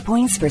earn 3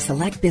 points for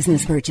select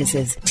business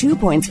purchases, 2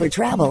 points for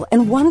travel,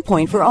 and 1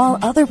 point for all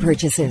other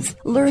purchases.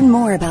 Learn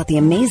more about the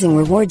Amazing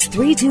Rewards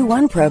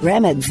 321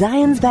 program at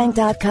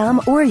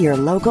zionsbank.com or your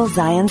local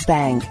Zions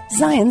Bank.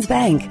 Zions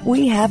Bank,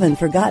 we haven't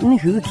forgotten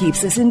who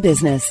keeps us in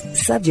business.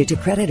 Subject to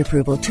credit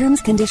approval, terms,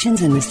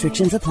 conditions, and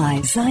restrictions apply.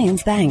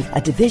 Zions Bank,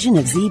 a division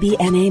of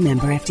ZBNA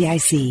member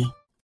FDIC.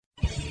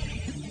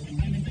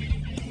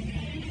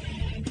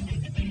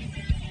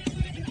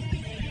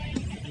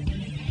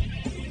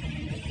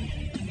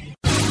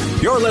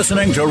 You're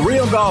listening to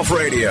Real Golf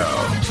Radio.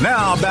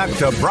 Now back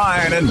to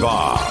Brian and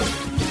Bob.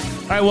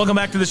 All right, welcome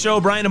back to the show.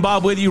 Brian and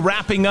Bob with you,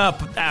 wrapping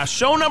up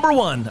show number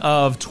 1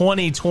 of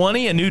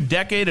 2020, a new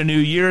decade, a new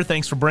year.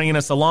 Thanks for bringing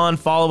us along.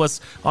 Follow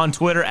us on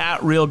Twitter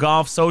at Real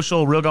Golf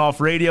Social, Real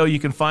Golf Radio. You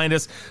can find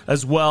us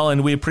as well,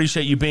 and we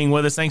appreciate you being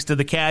with us. Thanks to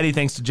the Caddie.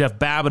 Thanks to Jeff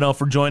Babineau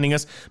for joining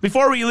us.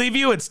 Before we leave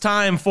you, it's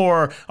time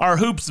for our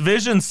Hoops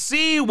Vision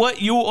See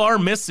What You Are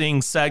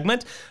Missing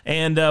segment,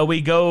 and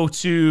we go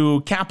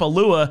to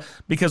Kapalua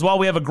because while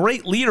we have a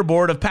great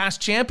leaderboard of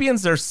past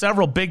champions, there's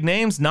several big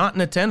names not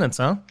in attendance,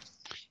 huh?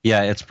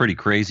 Yeah, it's pretty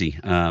crazy.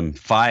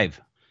 Five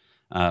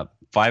of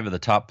the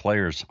top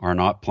players are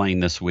not playing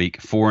this week.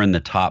 4 in the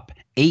top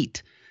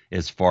 8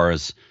 as far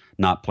as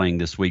not playing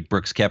this week.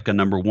 Brooks Koepka,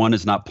 number 1,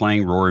 is not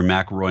playing. Rory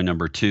McIlroy,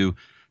 number 2.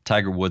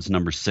 Tiger Woods,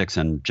 number 6.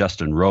 And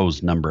Justin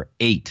Rose, number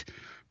 8.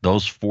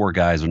 Those 4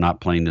 guys are not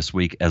playing this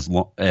week, as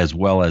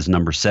well as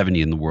number 70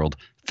 in the world,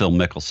 Phil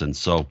Mickelson.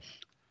 So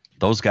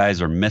those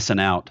guys are missing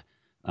out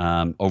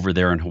over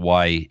there in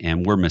Hawaii,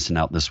 and we're missing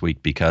out this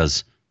week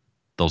because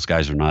those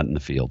guys are not in the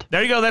field.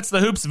 There you go. That's the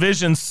Hoops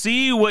Vision.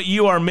 See what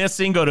you are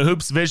missing. Go to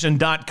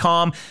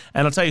hoopsvision.com.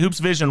 And I'll tell you, Hoops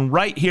Vision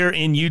right here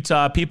in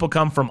Utah. People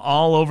come from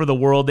all over the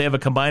world. They have a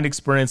combined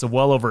experience of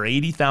well over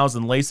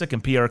 80,000 LASIK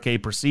and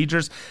PRK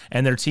procedures.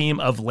 And their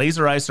team of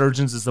laser eye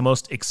surgeons is the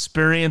most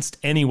experienced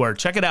anywhere.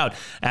 Check it out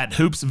at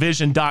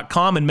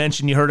hoopsvision.com and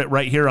mention you heard it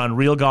right here on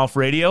Real Golf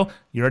Radio.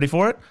 You ready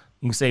for it?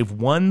 You can save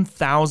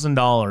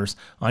 $1,000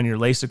 on your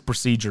LASIK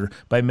procedure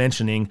by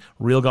mentioning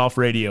Real Golf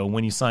Radio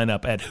when you sign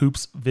up at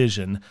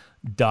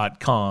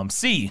hoopsvision.com.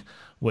 See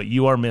what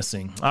you are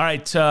missing. All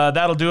right,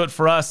 that'll do it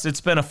for us.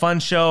 It's been a fun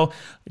show.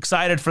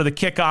 Excited for the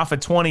kickoff of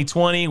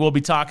 2020. We'll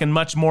be talking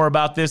much more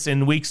about this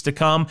in weeks to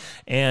come.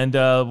 And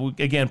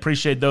again,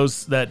 appreciate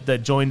those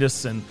that joined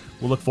us, and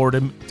we'll look forward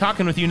to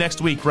talking with you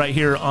next week right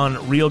here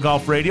on Real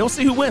Golf Radio. We'll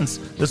see who wins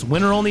this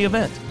winner-only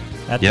event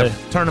at the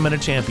Tournament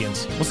of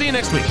Champions. We'll see you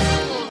next week.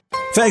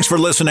 Thanks for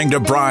listening to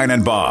Brian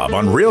and Bob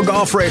on Real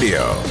Golf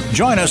Radio.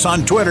 Join us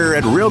on Twitter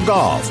at Real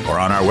Golf or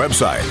on our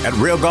website at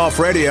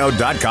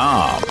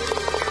realgolfradio.com.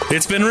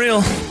 It's been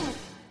real.